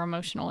 where is your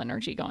emotional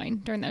energy going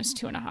during those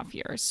 2.5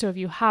 years. So if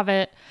you have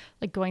it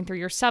like going through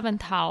your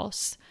 7th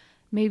house,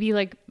 maybe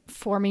like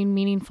forming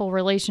meaningful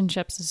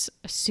relationships is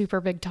a super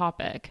big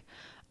topic.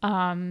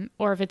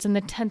 Or if it's in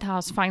the 10th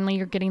house, finally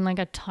you're getting like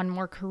a ton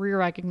more career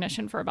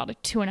recognition for about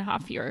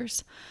 2.5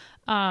 years.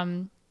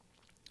 And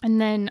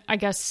then I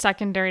guess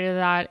secondary to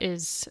that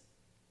is,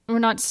 or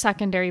not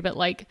secondary, but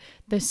like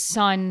the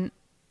sun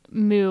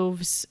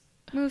moves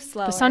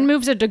slower. The sun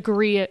moves a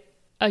degree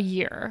a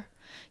year.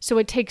 So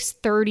it takes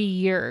 30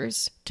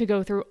 years to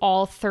go through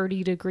all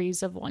 30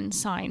 degrees of one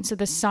sign. So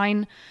the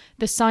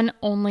sun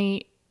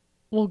only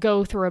will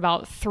go through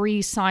about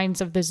 3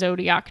 signs of the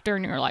zodiac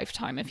during your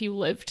lifetime if you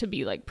live to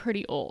be like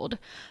pretty old.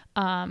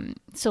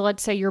 So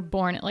let's say you're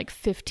born at like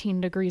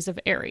 15 degrees of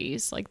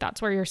Aries, like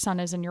that's where your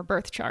sun is in your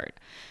birth chart.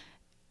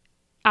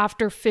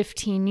 After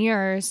 15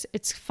 years,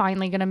 it's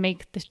finally going to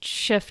make the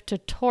shift to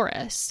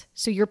Taurus.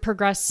 So your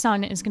progressed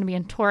sun is going to be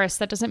in Taurus.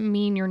 That doesn't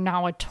mean you're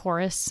now a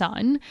Taurus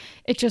sun.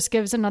 It just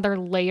gives another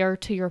layer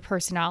to your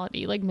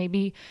personality. Like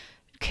maybe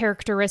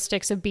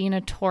characteristics of being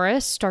a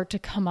Taurus start to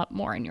come up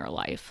more in your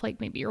life.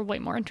 Like maybe you're way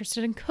more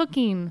interested in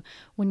cooking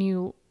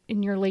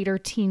in your later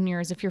teen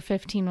years, if you're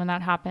 15 when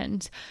that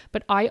happens.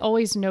 But I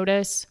always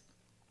notice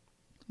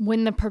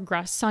when the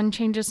progressed sun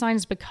changes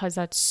signs, because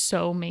that's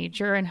so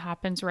major and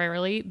happens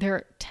rarely,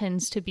 there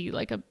tends to be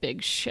like a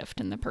big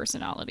shift in the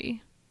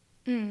personality.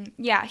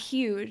 Yeah,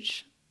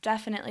 huge.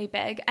 Definitely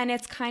big. And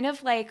it's kind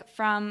of like,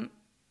 from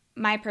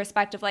my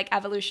perspective, like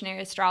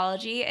evolutionary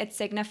astrology, it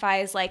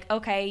signifies like,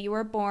 okay, you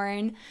were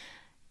born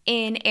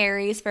in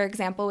Aries, for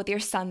example, with your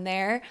sun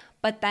there.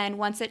 But then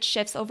once it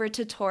shifts over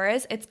to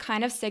Taurus, it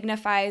kind of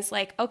signifies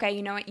like, okay,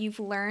 you know what, you've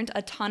learned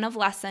a ton of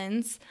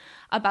lessons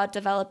about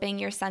developing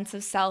your sense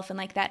of self and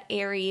like that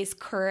Aries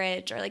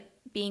courage, or like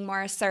being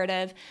more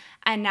assertive.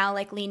 And now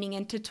like leaning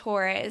into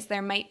Taurus,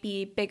 there might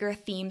be bigger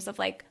themes of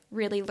like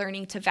really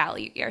learning to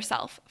value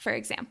yourself, for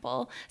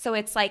example. So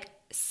it's like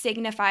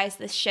signifies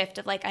this shift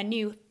of like a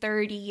new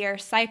 30-year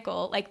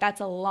cycle. Like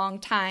that's a long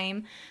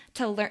time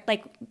to learn,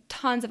 like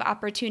tons of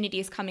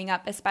opportunities coming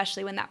up,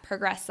 especially when that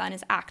progressed sun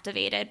is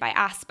activated by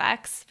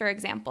aspects, for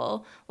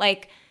example.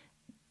 Like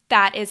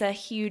that is a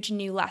huge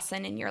new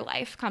lesson in your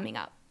life coming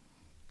up.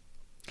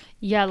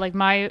 Yeah, like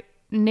my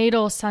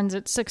natal sun's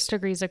at 6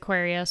 degrees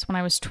Aquarius. When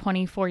I was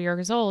 24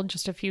 years old,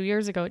 just a few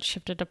years ago, it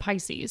shifted to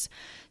Pisces.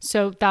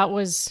 So that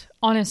was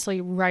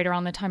honestly right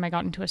around the time I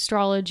got into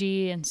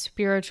astrology and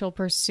spiritual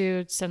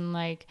pursuits and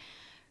like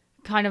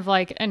kind of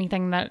like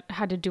anything that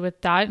had to do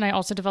with that. And I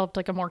also developed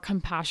like a more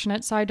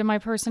compassionate side to my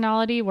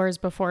personality, whereas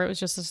before it was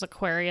just this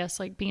Aquarius,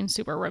 like being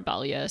super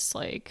rebellious,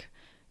 like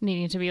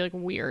needing to be like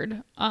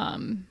weird.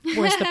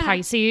 Whereas the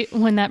Pisces,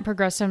 when that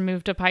progression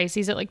moved to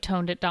Pisces, it like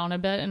toned it down a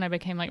bit and I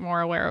became like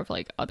more aware of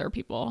like other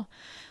people.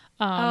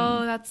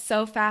 Oh, that's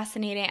so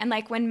fascinating. And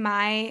like when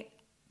my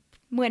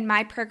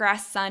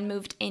progressed sun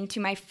moved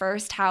into my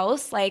first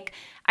house, like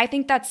I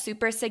think that's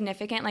super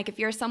significant. Like if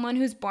you're someone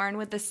who's born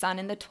with the sun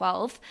in the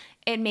 12th,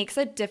 it makes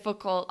it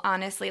difficult,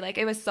 honestly. Like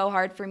it was so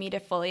hard for me to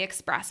fully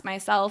express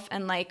myself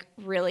and like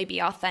really be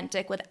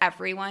authentic with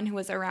everyone who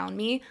was around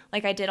me.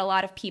 Like I did a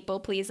lot of people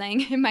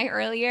pleasing in my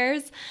early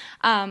years.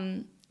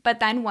 But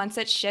then once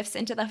it shifts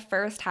into the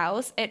first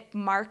house, it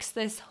marks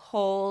this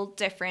whole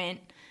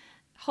different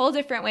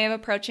way of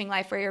approaching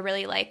life where you're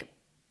really like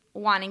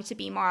wanting to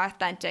be more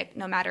authentic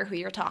no matter who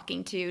you're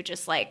talking to,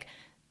 just like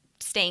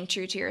staying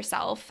true to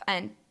yourself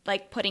and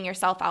like putting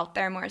yourself out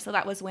there more. So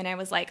that was when I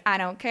was like, I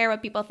don't care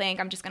what people think.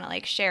 I'm just going to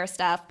like share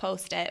stuff,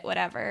 post it,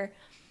 whatever.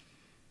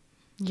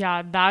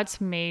 Yeah, that's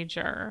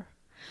major.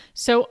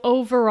 So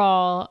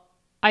overall,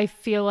 I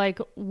feel like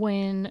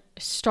when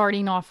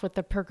starting off with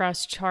the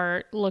progress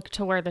chart, look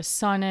to where the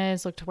sun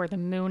is, look to where the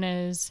moon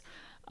is.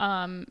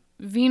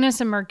 Venus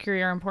and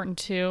Mercury are important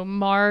too.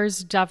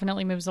 Mars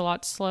definitely moves a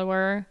lot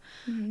slower.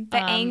 Mm-hmm. The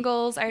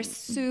angles are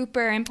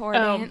super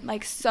important,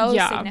 like so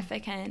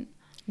significant.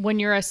 When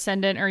your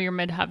ascendant or your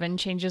midheaven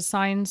changes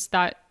signs,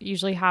 that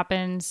usually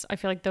happens. I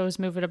feel like those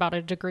move at about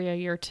a degree a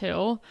year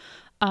too.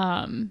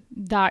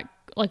 That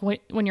like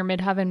when your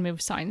midheaven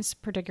moves signs,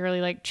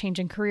 particularly like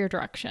changing career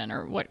direction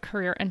or what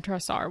career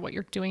interests are, what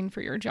you're doing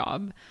for your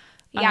job.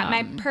 Yeah,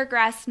 my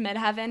progressed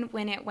midheaven,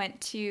 when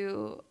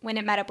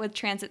it met up with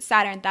transit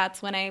Saturn,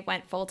 that's when I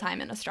went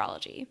full-time in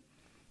astrology.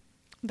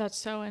 That's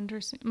so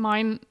interesting.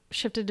 Mine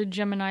shifted to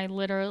Gemini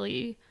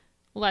literally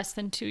less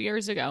than 2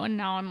 years ago, and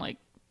now I'm like,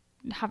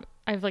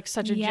 I have like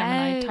such a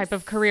Gemini type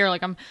of career.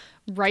 Like I'm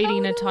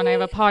writing a ton. I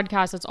have a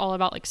podcast that's all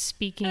about like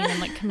speaking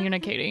and like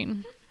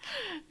communicating.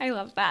 I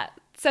love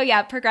that. So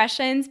yeah,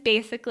 progressions,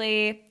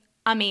 basically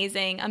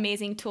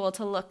amazing tool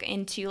to look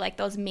into like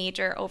those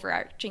major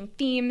overarching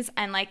themes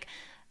and like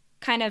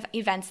kind of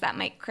events that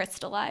might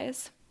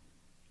crystallize.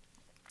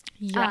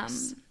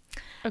 Yes.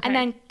 Okay. And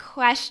then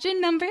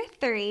question number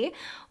 3,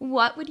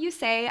 what would you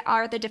say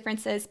are the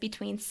differences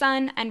between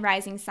sun and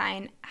rising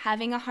sign,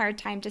 having a hard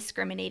time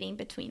discriminating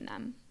between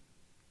them?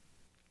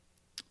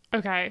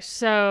 Okay,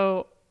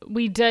 so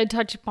we did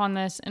touch upon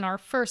this in our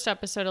first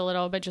episode a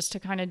little bit, just to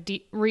kind of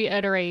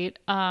reiterate.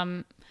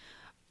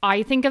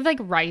 I think of like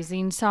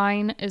rising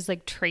sign as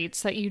like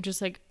traits that you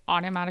just like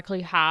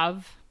automatically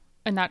have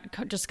and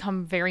that just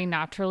come very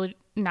naturally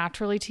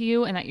to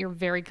you and that you're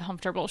very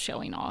comfortable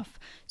showing off.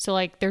 So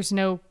like there's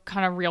no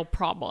kind of real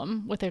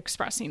problem with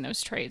expressing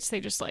those traits. They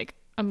just like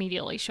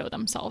immediately show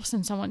themselves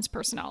in someone's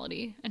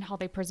personality and how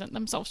they present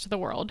themselves to the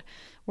world.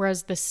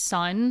 Whereas the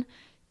sun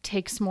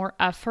takes more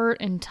effort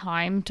and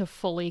time to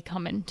fully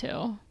come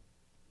into.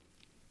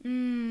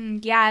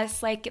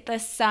 Yes, like the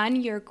sun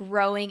you're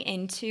growing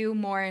into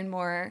more and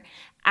more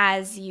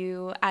as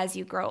you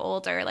grow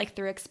older, like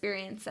through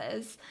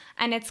experiences.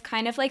 And it's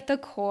kind of like the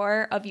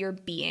core of your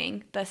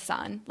being, the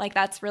sun. Like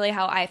that's really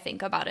how I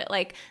think about it.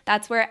 Like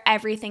that's where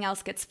everything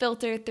else gets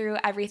filtered through.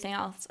 Everything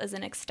else is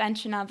an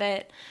extension of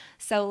it.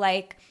 So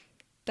like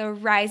the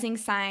rising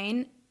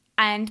sign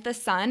and the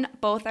sun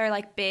both are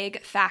like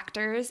big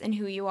factors in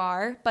who you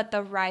are, but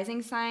the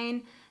rising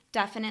sign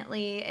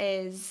definitely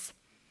is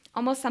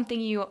almost something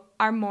you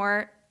are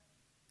more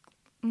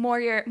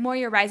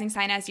your rising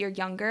sign as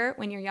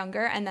when you're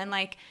younger, and then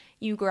like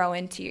you grow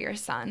into your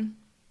sun.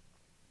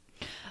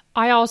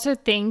 I also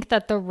think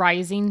that the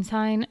rising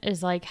sign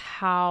is like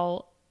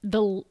how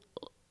the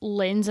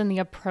lens and the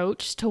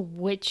approach to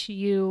which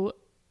you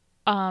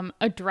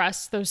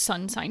address those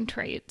sun sign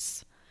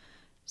traits.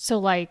 So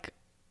like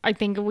I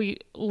think we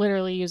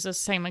literally use the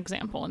same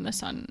example in the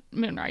sun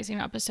moon rising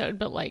episode,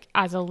 but like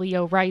as a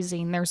Leo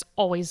rising, there's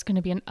always going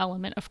to be an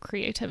element of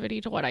creativity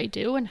to what I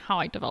do and how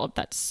I develop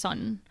that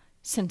sun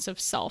sense of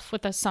self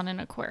with the sun in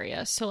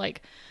Aquarius. So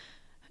like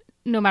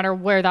no matter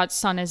where that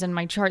sun is in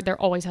my chart, there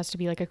always has to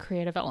be like a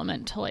creative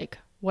element to like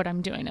what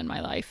I'm doing in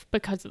my life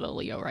because of the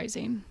Leo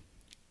rising.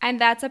 And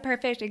that's a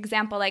perfect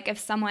example. Like if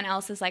someone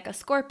else is like a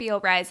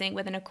Scorpio rising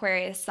with an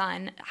Aquarius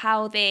sun,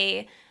 how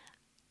they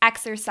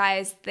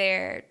exercise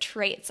their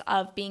traits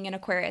of being an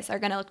Aquarius are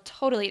going to look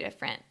totally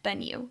different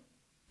than you.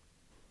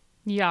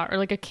 Yeah, or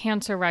like a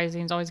Cancer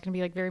rising is always going to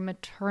be like very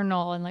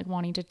maternal and like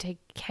wanting to take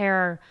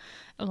care,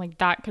 and like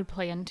that could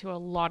play into a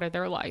lot of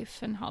their life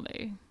and how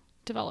they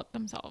develop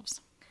themselves.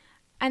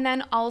 And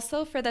then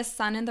also for the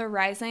sun and the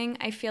rising,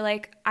 I feel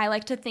like I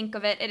like to think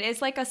of it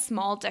is like a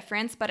small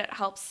difference, but it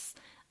helps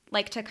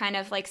like to kind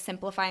of like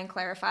simplify and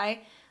clarify.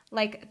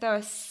 Like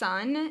the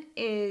sun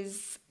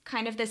is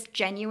kind of this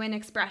genuine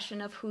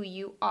expression of who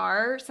you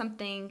are,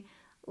 something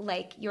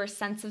like your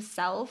sense of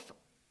self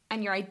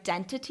and your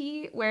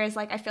identity. Whereas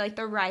like I feel like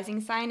the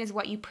rising sign is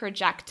what you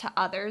project to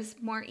others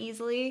more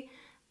easily,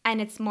 and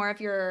it's more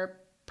of your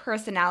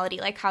personality,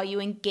 like how you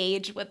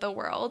engage with the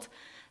world.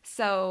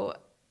 So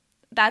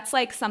that's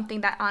like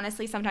something that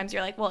honestly sometimes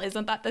you're like, well,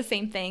 isn't that the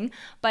same thing?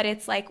 But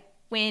it's like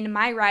when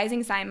my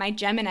rising sign, my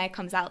Gemini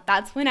comes out,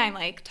 that's when I'm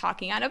like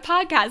talking on a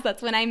podcast.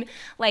 That's when I'm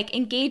like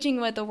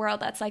engaging with the world.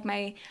 That's like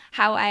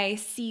how I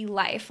see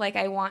life. Like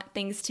I want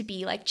things to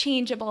be like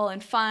changeable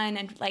and fun,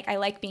 and like I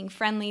like being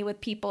friendly with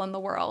people in the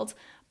world.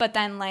 But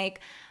then like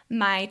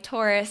my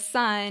Taurus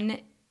sun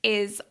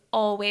is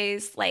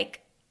always like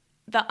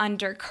the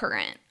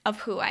undercurrent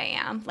of who I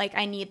am. Like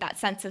I need that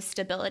sense of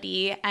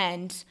stability,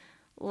 and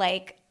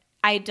like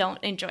I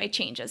don't enjoy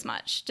change as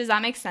much. Does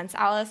that make sense,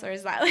 Alice, or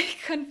is that like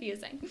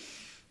confusing?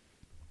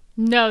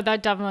 No,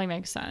 that definitely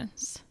makes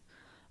sense.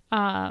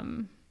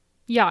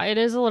 Yeah, it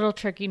is a little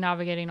tricky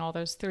navigating all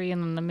those three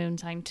and then the moon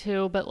sign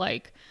too, but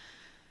like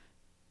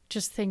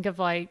just think of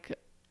like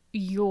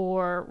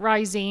your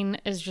rising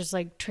is just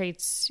like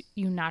traits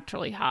you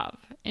naturally have,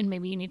 and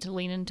maybe you need to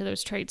lean into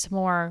those traits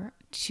more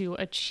to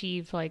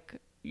achieve like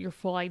your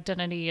full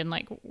identity and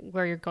like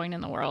where you're going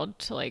in the world,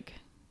 to like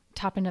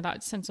tap into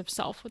that sense of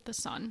self with the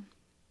sun.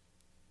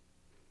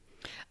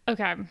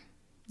 Okay,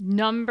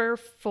 number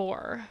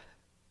 4,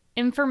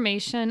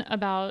 information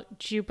about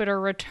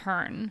Jupiter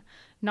return.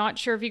 Not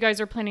sure if you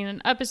guys are planning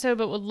an episode,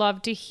 but would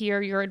love to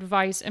hear your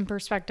advice and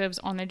perspectives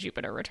on the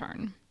Jupiter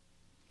return.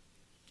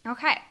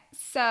 Okay,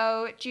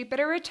 so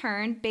Jupiter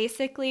return,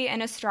 basically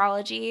in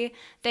astrology,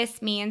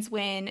 this means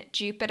when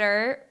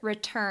Jupiter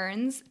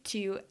returns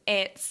to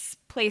its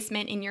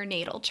placement in your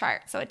natal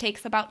chart. So it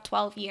takes about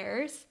 12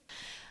 years.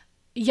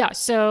 Yeah,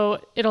 so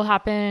it'll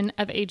happen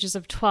at the ages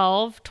of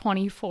 12,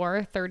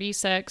 24,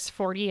 36,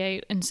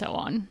 48, and so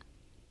on.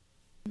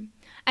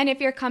 And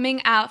if you're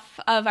coming off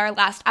of our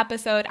last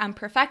episode on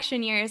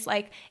perfection years,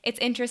 like it's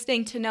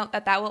interesting to note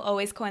that that will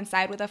always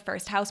coincide with a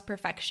first house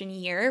perfection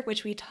year,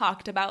 which we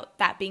talked about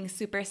that being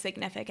super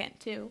significant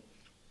too.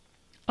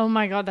 Oh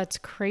my God, that's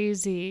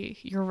crazy.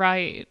 You're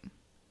right.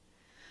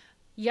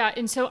 Yeah,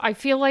 and so I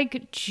feel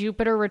like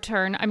Jupiter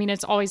return, I mean,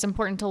 it's always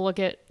important to look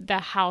at the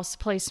house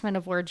placement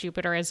of where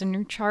Jupiter is in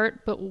your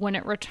chart, but when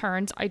it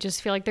returns, I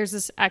just feel like there's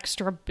this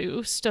extra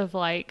boost of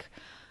like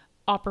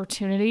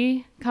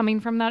opportunity coming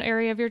from that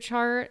area of your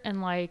chart,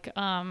 and like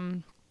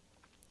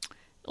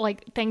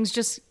things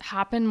just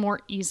happen more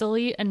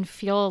easily and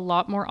feel a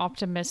lot more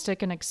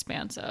optimistic and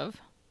expansive.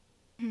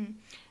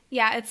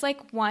 Yeah, it's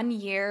like 1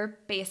 year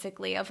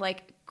basically of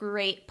like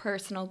great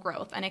personal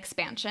growth and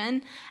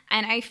expansion.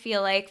 And I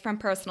feel like from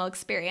personal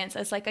experience,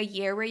 it's like a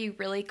year where you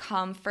really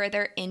come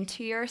further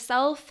into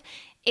yourself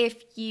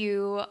if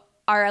you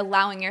are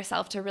allowing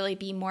yourself to really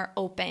be more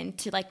open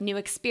to like new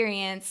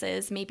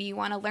experiences. Maybe you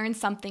want to learn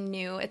something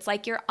new. It's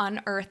like you're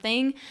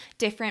unearthing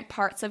different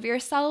parts of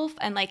yourself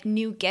and like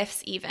new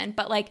gifts even.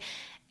 But like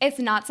it's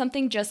not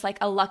something just like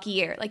a lucky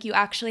year. Like you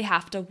actually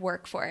have to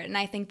work for it. And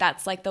I think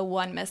that's like the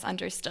one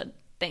misunderstood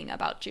thing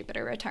about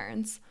Jupiter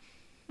returns.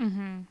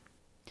 Mm-hmm.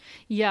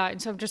 Yeah,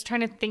 and so I'm just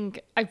trying to think.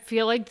 I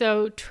feel like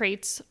though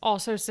traits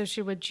also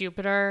associated with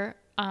Jupiter,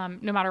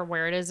 no matter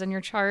where it is in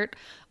your chart,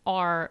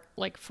 are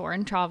like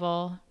foreign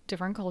travel,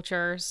 different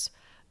cultures,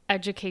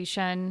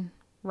 education,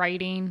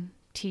 writing,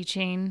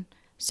 teaching.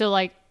 So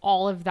like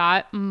all of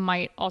that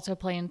might also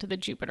play into the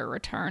Jupiter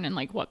return and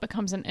like what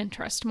becomes an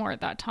interest more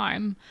at that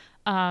time.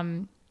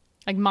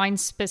 Like mine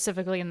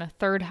specifically in the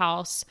 3rd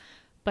house.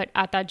 But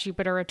at that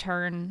Jupiter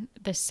return,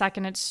 the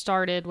second it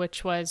started,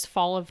 which was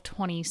fall of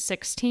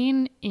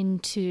 2016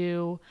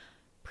 into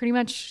pretty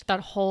much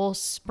that whole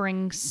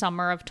spring,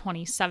 summer of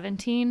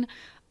 2017,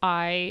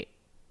 I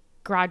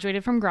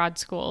graduated from grad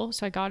school.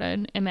 So I got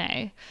an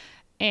MA,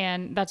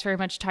 and that's very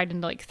much tied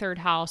into like 3rd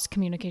house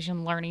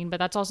communication learning, but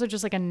that's also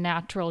just like a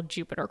natural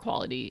Jupiter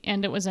quality.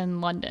 And it was in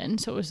London.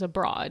 So it was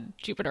abroad,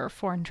 Jupiter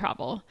foreign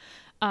travel.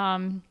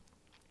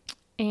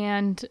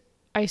 And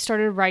I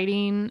started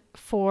writing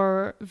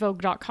for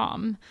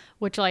Vogue.com,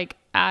 which like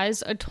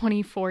as a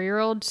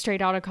 24-year-old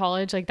straight out of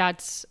college, like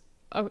that's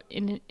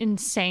an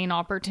insane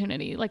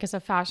opportunity. Like as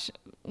a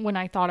when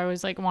I thought I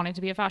was like wanted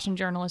to be a fashion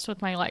journalist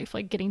with my life,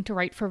 like getting to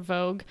write for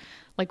Vogue,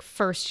 like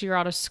first year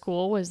out of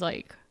school was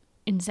like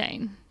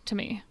insane to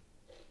me.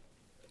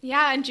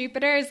 Yeah, and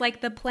Jupiter is like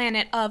the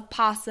planet of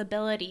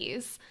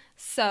possibilities.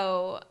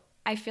 So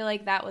I feel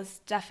like that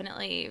was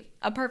definitely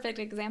a perfect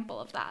example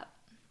of that.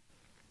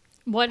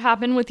 What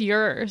happened with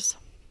yours?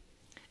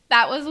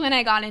 That was when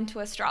I got into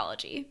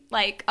astrology,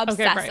 like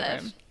obsessive. Okay,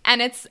 right.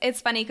 And it's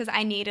funny because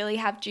I natally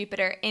have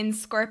Jupiter in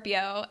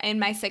Scorpio in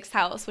my 6th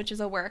house, which is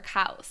a work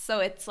house. So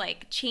it's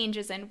like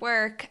changes in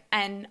work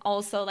and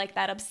also like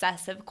that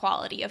obsessive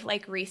quality of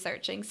like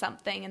researching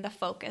something and the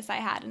focus I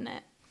had in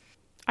it.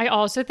 I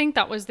also think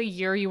that was the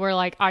year you were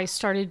like, I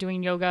started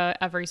doing yoga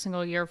every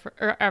single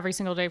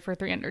day for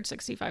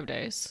 365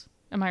 days.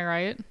 Am I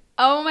right?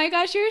 Oh my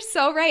gosh, you're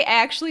so right.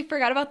 I actually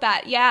forgot about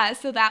that. Yeah,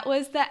 so that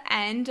was the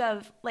end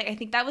of, like, I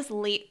think that was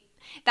late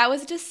That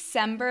was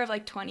December of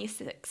like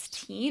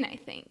 2016, I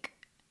think.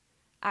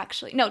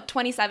 Actually, no,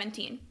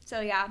 2017.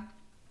 So yeah,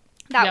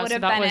 that would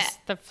have been it.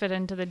 That fit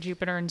into the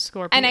Jupiter and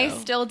Scorpio. And I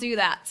still do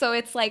that. So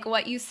it's like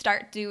what you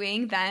start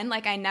doing then.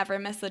 Like I never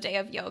miss a day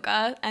of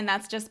yoga, and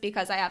that's just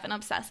because I have an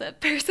obsessive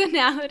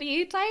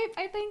personality type,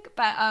 I think.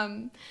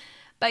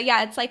 But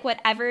yeah, it's like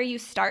whatever you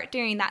start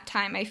during that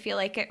time, I feel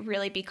like it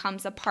really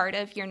becomes a part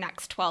of your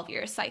next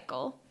 12-year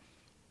cycle.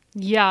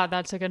 Yeah,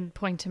 that's a good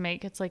point to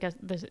make. It's like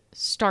the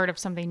start of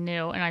something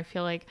new. And I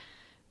feel like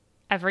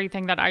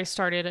everything that I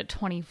started at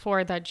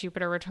 24, that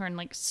Jupiter return,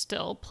 like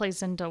still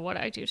plays into what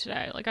I do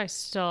today. Like I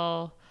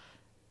still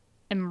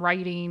am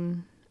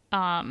writing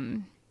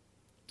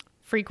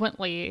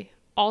frequently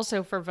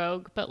also for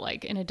Vogue, but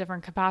like in a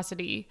different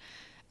capacity.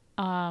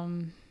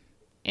 And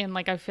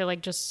like I feel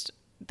like just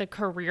the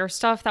career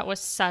stuff that was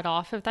set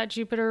off of that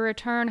Jupiter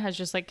return has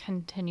just like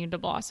continued to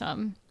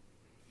blossom.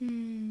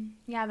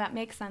 Yeah, that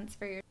makes sense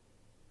for you.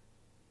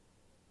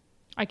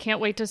 I can't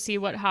wait to see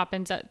what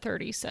happens at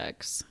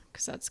 36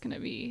 because that's going to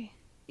be...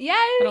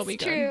 Yes, be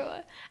true.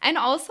 Good. And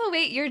also,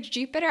 wait, your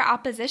Jupiter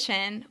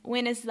opposition,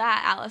 when is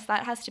that, Alice?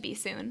 That has to be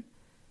soon.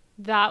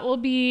 That will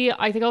be,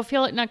 I think I'll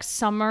feel it next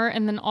summer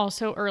and then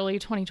also early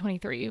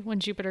 2023 when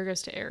Jupiter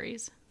goes to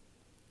Aries.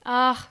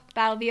 Oh,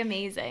 that'll be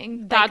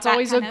amazing. That's like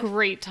always a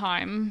great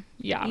time.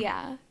 Yeah.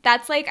 Yeah.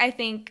 That's like, I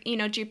think,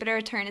 Jupiter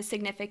return is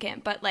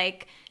significant, but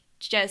like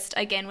just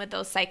again with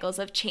those cycles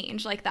of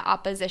change, like the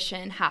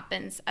opposition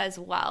happens as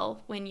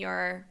well when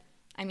you're,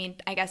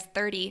 I guess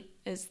 30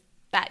 is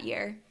that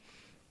year.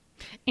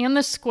 And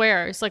the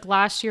squares, like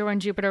last year when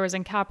Jupiter was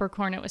in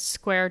Capricorn, it was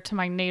square to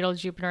my natal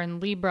Jupiter in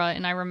Libra.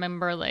 And I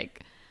remember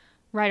like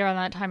right around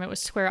that time it was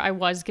square. I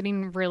was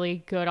getting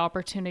really good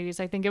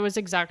opportunities. I think it was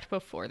exact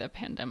before the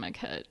pandemic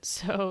hit.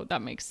 So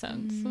that makes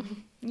sense.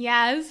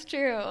 Yeah, it's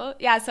true.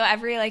 Yeah. So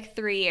every like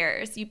 3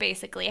 years, you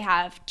basically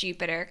have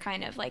Jupiter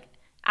kind of like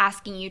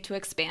asking you to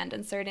expand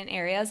in certain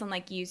areas and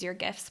like use your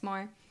gifts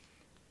more.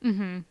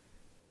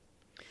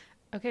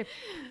 Okay.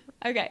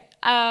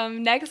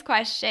 Next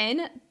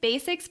question.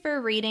 Basics for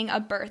reading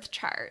a birth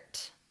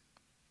chart.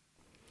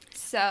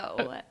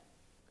 So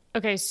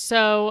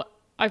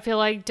I feel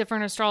like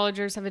different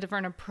astrologers have a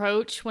different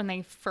approach when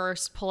they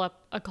first pull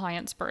up a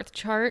client's birth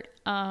chart.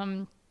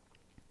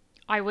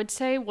 I would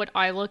say what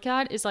I look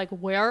at is like,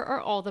 where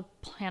are all the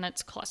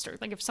planets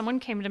clustered? Like if someone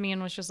came to me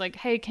and was just like,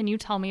 hey, can you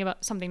tell me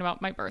about something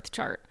about my birth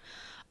chart?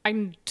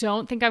 I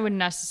don't think I would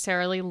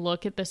necessarily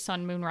look at the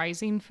sun, moon,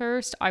 rising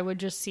first. I would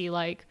just see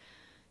like,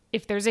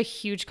 if there's a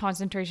huge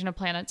concentration of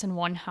planets in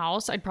one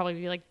house, I'd probably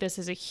be like, this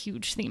is a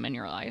huge theme in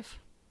your life.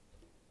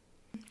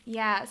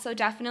 Yeah, so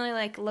definitely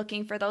like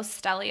looking for those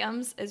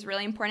stelliums is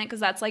really important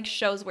because that's like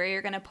shows where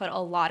you're going to put a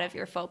lot of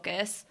your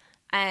focus,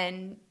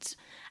 and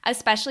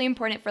especially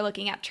important for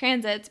looking at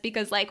transits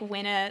because like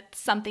when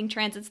something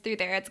transits through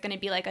there, it's going to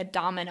be like a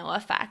domino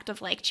effect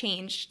of like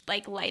change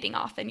like lighting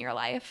off in your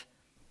life.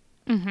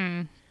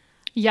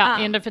 Yeah,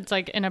 and if it's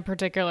like in a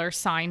particular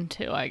sign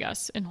too, I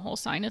guess in whole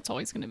sign, it's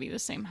always going to be the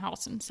same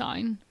house and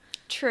sign.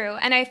 True.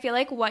 And I feel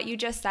like what you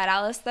just said,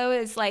 Alice, though,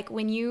 is like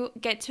when you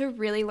get to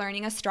really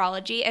learning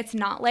astrology, it's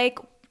not like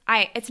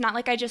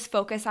I just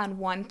focus on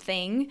one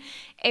thing.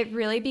 It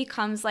really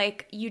becomes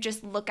like you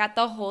just look at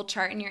the whole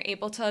chart and you're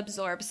able to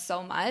absorb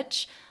so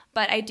much.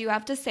 But I do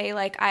have to say,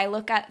 like, I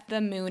look at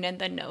the moon and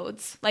the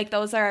nodes. Like,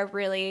 those are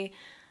really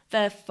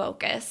the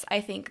focus,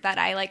 I think, that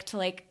I like to,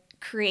 like,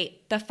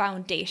 create the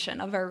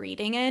foundation of a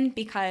reading in,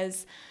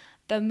 because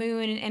the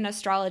moon in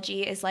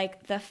astrology is,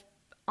 like,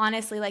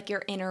 honestly, like,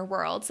 your inner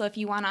world. So if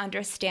you want to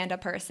understand a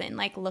person,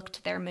 like, look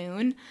to their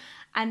moon.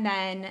 And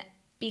then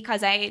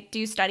because I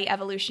do study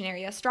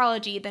evolutionary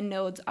astrology, the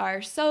nodes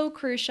are so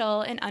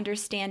crucial in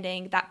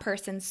understanding that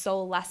person's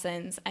soul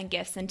lessons and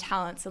gifts and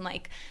talents and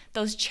like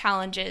those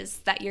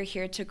challenges that you're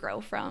here to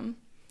grow from.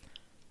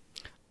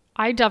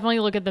 I definitely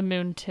look at the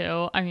moon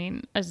too. I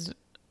mean, as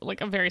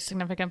like a very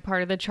significant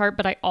part of the chart,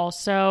 but I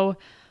also,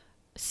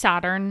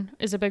 Saturn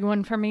is a big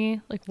one for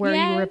me, like where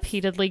are you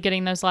repeatedly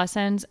getting those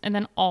lessons, and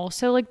then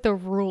also like the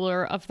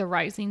ruler of the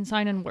rising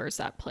sign and where's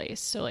that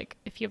placed. So like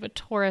if you have a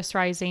Taurus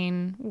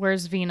rising,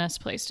 where's Venus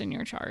placed in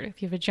your chart?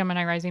 If you have a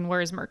Gemini rising, where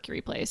is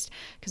Mercury placed?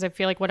 Because I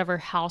feel like whatever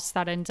house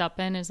that ends up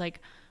in is like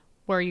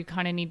where you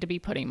kind of need to be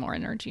putting more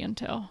energy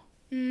into.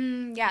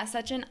 Yeah,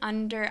 such an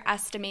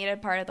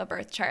underestimated part of the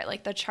birth chart,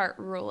 like the chart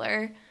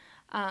ruler.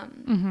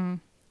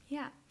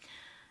 Yeah.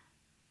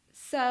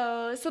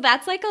 So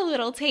that's like a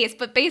little taste,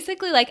 but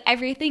basically like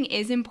everything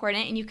is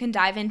important and you can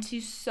dive into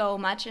so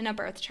much in a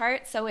birth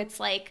chart. So it's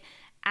like,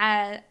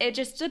 it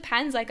just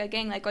depends, like,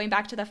 again, like going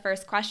back to the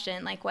first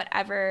question, like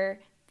whatever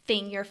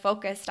thing you're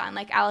focused on.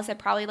 Like Alice, it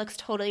probably looks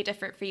totally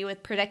different for you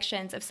with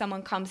predictions. If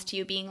someone comes to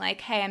you being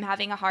like, hey, I'm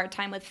having a hard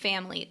time with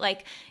family,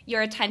 like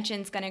your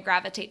attention's going to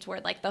gravitate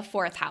toward like the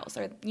fourth house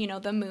or, you know,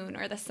 the moon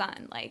or the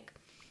sun. Like,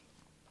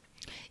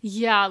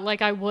 yeah,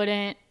 like I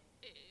wouldn't,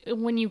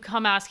 when you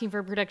come asking for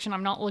a prediction,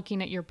 I'm not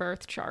looking at your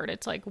birth chart.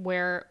 It's like,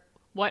 where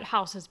what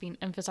house is being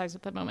emphasized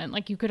at the moment.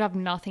 Like you could have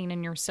nothing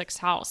in your 6th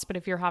house, but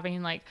if you're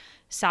having like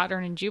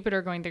Saturn and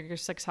Jupiter going through your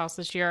 6th house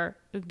this year,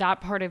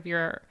 that part of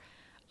your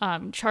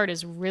chart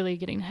is really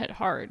getting hit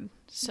hard.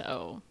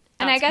 So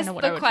that's and I guess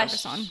what I would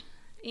focus on.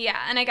 Yeah,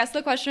 and I guess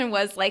the question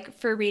was like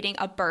for reading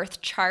a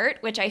birth chart,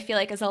 which I feel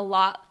like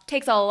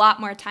takes a lot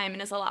more time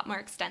and is a lot more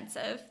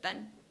extensive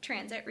than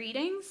transit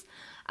readings.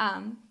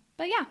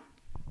 But yeah.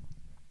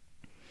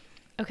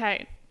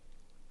 Okay.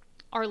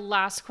 Our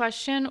last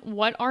question,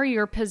 what are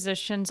your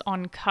positions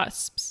on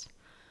cusps?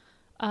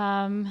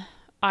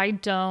 I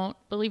don't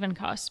believe in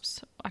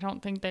cusps. I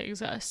don't think they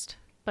exist.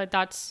 But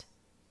that's,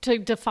 to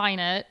define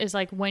it, is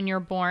like when you're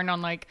born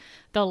on like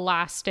the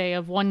last day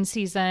of one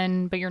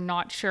season, but you're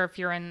not sure if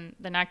you're in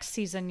the next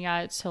season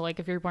yet. So like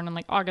if you're born on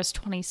like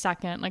August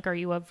 22nd, like are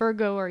you a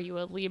Virgo or are you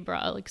a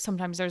Libra? Like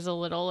sometimes there's a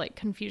little like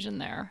confusion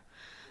there.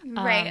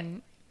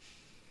 Right.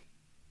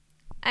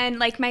 And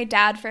like my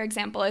dad, for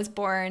example, is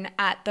born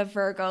at the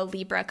Virgo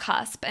Libra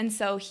cusp. And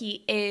so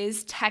he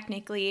is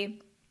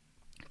technically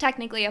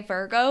a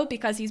Virgo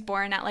because he's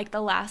born at like the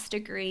last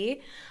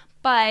degree.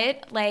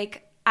 But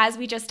like, as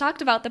we just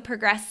talked about the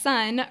progressed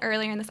sun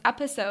earlier in this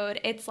episode,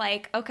 it's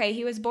like, okay,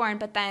 he was born,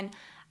 but then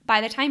by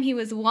the time he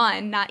was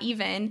 1, not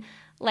even,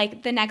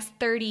 like the next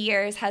 30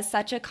 years has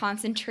such a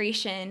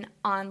concentration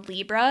on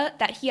Libra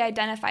that he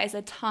identifies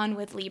a ton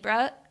with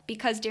Libra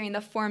because during the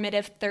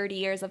formative 30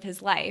 years of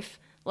his life,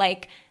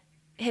 like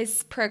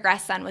his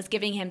progressed sun was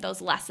giving him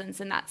those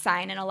lessons in that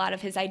sign, and a lot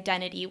of his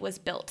identity was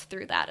built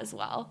through that as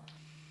well.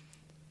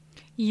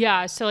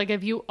 Yeah, so like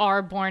if you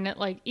are born at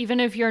like,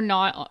 even if you're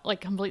not like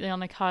completely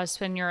on the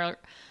cusp and you're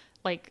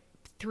like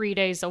 3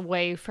 days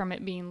away from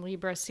it being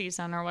Libra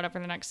season or whatever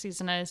the next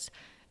season is,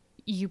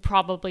 you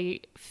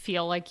probably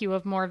feel like you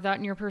have more of that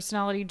in your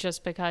personality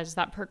just because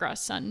that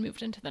progressed sun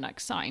moved into the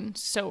next sign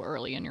so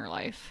early in your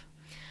life.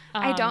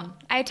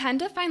 I tend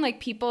to find like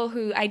people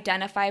who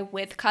identify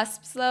with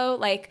cusps though,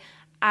 like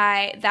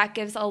that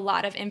gives a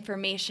lot of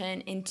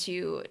information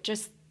into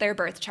just their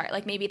birth chart.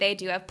 Like maybe they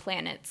do have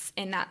planets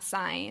in that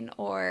sign,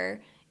 or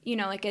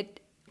like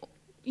it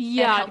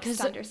helps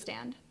us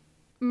understand.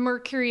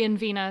 Mercury and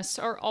Venus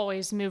are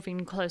always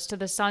moving close to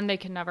the sun. They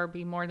can never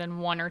be more than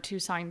 1 or 2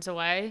 signs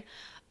away.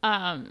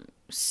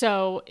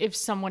 So if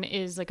someone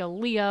is like a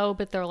Leo,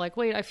 but they're like,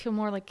 wait, I feel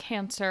more like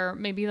Cancer,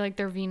 maybe like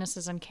their Venus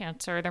is in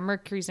Cancer, their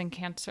Mercury's in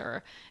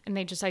Cancer, and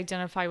they just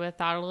identify with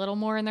that a little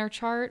more in their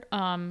chart.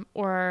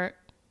 Or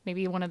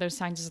maybe one of those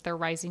signs is their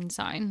rising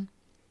sign.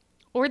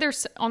 Or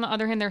on the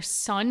other hand, their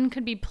sun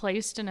could be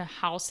placed in a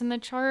house in the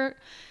chart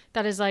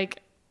that is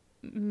like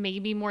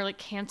maybe more like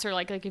Cancer.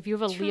 Like if you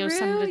have a Leo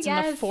sun that's in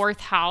the 4th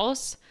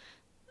house.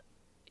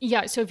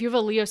 Yeah, so if you have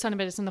a Leo sun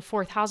but it's in the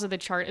 4th house of the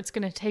chart, it's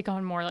going to take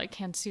on more like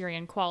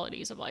Cancerian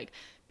qualities of like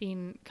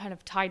being kind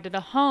of tied to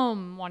the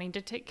home, wanting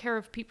to take care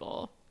of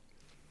people.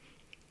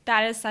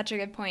 That is such a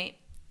good point.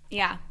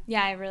 Yeah,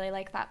 I really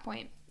like that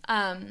point.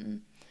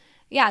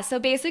 Yeah, so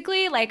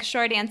basically, like,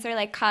 short answer,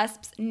 like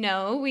cusps,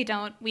 no, we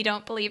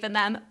don't believe in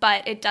them,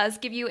 but it does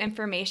give you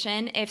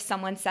information if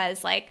someone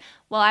says like,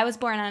 well, I was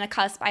born on a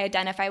cusp, I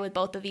identify with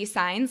both of these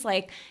signs,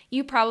 like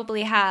you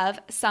probably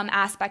have some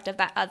aspect of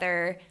that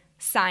other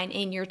sign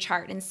in your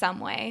chart in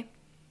some way.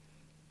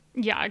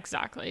 Yeah,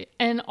 exactly.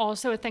 And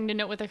also a thing to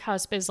note with a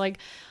cusp is like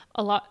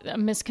a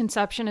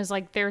misconception is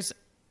like there's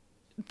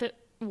the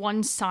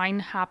one sign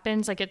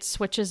happens, like it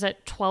switches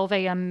at 12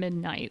 a.m.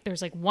 midnight.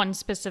 There's like one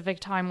specific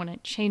time when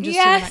it changes to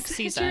the next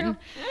season. True.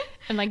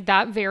 And like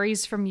that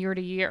varies from year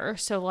to year.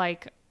 So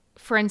like,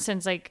 for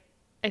instance, like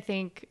I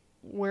think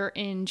we're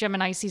in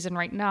Gemini season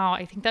right now.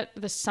 I think that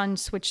the sun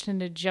switched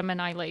into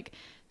Gemini like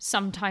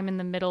sometime in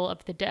the middle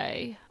of the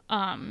day.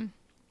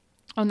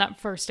 On that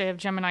first day of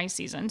Gemini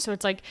season. So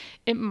it's like,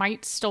 it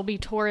might still be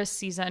Taurus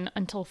season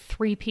until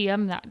 3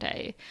 p.m. that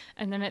day.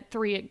 And then at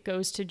 3, it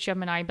goes to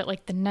Gemini. But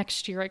like the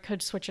next year, it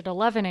could switch at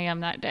 11 a.m.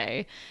 that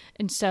day.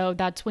 And so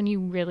that's when you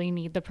really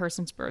need the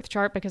person's birth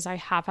chart, because I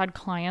have had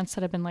clients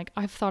that have been like,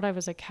 I've thought I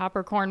was a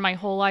Capricorn my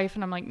whole life.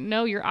 And I'm like,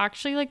 no, you're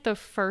actually like the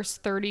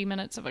first 30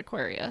 minutes of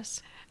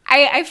Aquarius.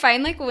 I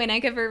find like when I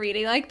give a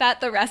reading like that,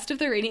 the rest of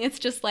the reading, it's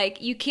just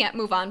like, you can't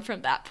move on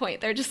from that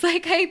point. They're just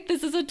like, hey,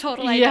 this is a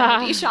total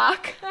identity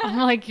shock. I'm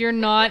like, you're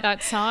not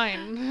that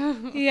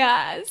sign.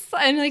 Yes.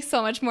 And like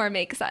so much more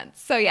makes sense.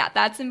 So yeah,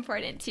 that's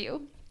important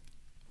too.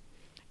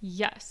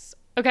 Yes.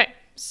 Okay.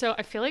 So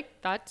I feel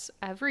like that's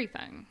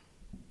everything.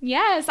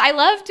 Yes. I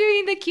love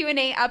doing the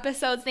Q&A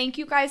episodes. Thank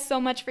you guys so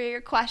much for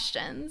your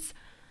questions.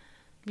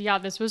 Yeah,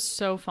 this was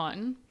so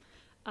fun.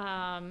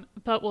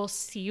 But we'll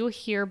see you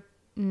here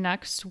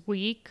next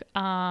week.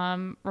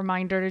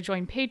 Reminder to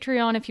join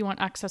Patreon if you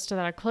want access to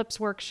that eclipse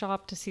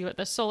workshop to see what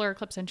the solar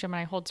eclipse in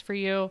Gemini holds for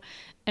you.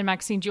 And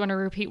Maxine, do you want to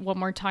repeat one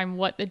more time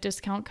what the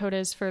discount code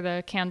is for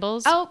the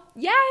candles? Oh,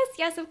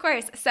 yes, of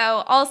course.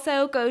 So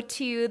also go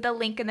to the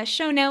link in the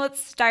show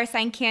notes,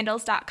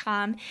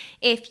 starsigncandles.com,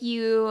 if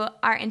you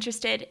are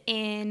interested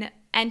in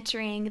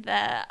entering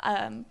the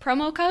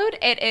promo code.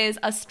 It is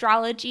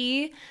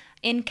astrology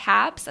in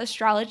caps,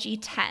 astrology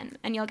 10,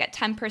 and you'll get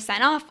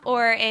 10% off.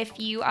 Or if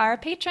you are a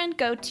patron,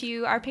 go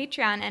to our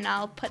Patreon and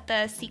I'll put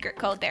the secret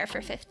code there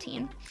for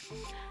 15.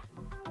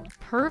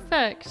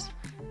 Perfect.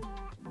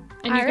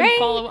 And you can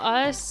follow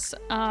us.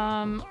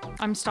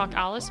 I'm Stock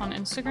Alice on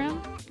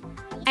Instagram.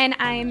 And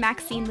I'm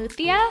Maxine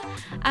Luthia.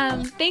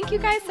 Thank you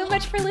guys so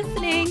much for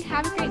listening.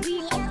 Have a great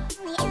week.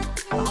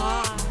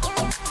 Bye.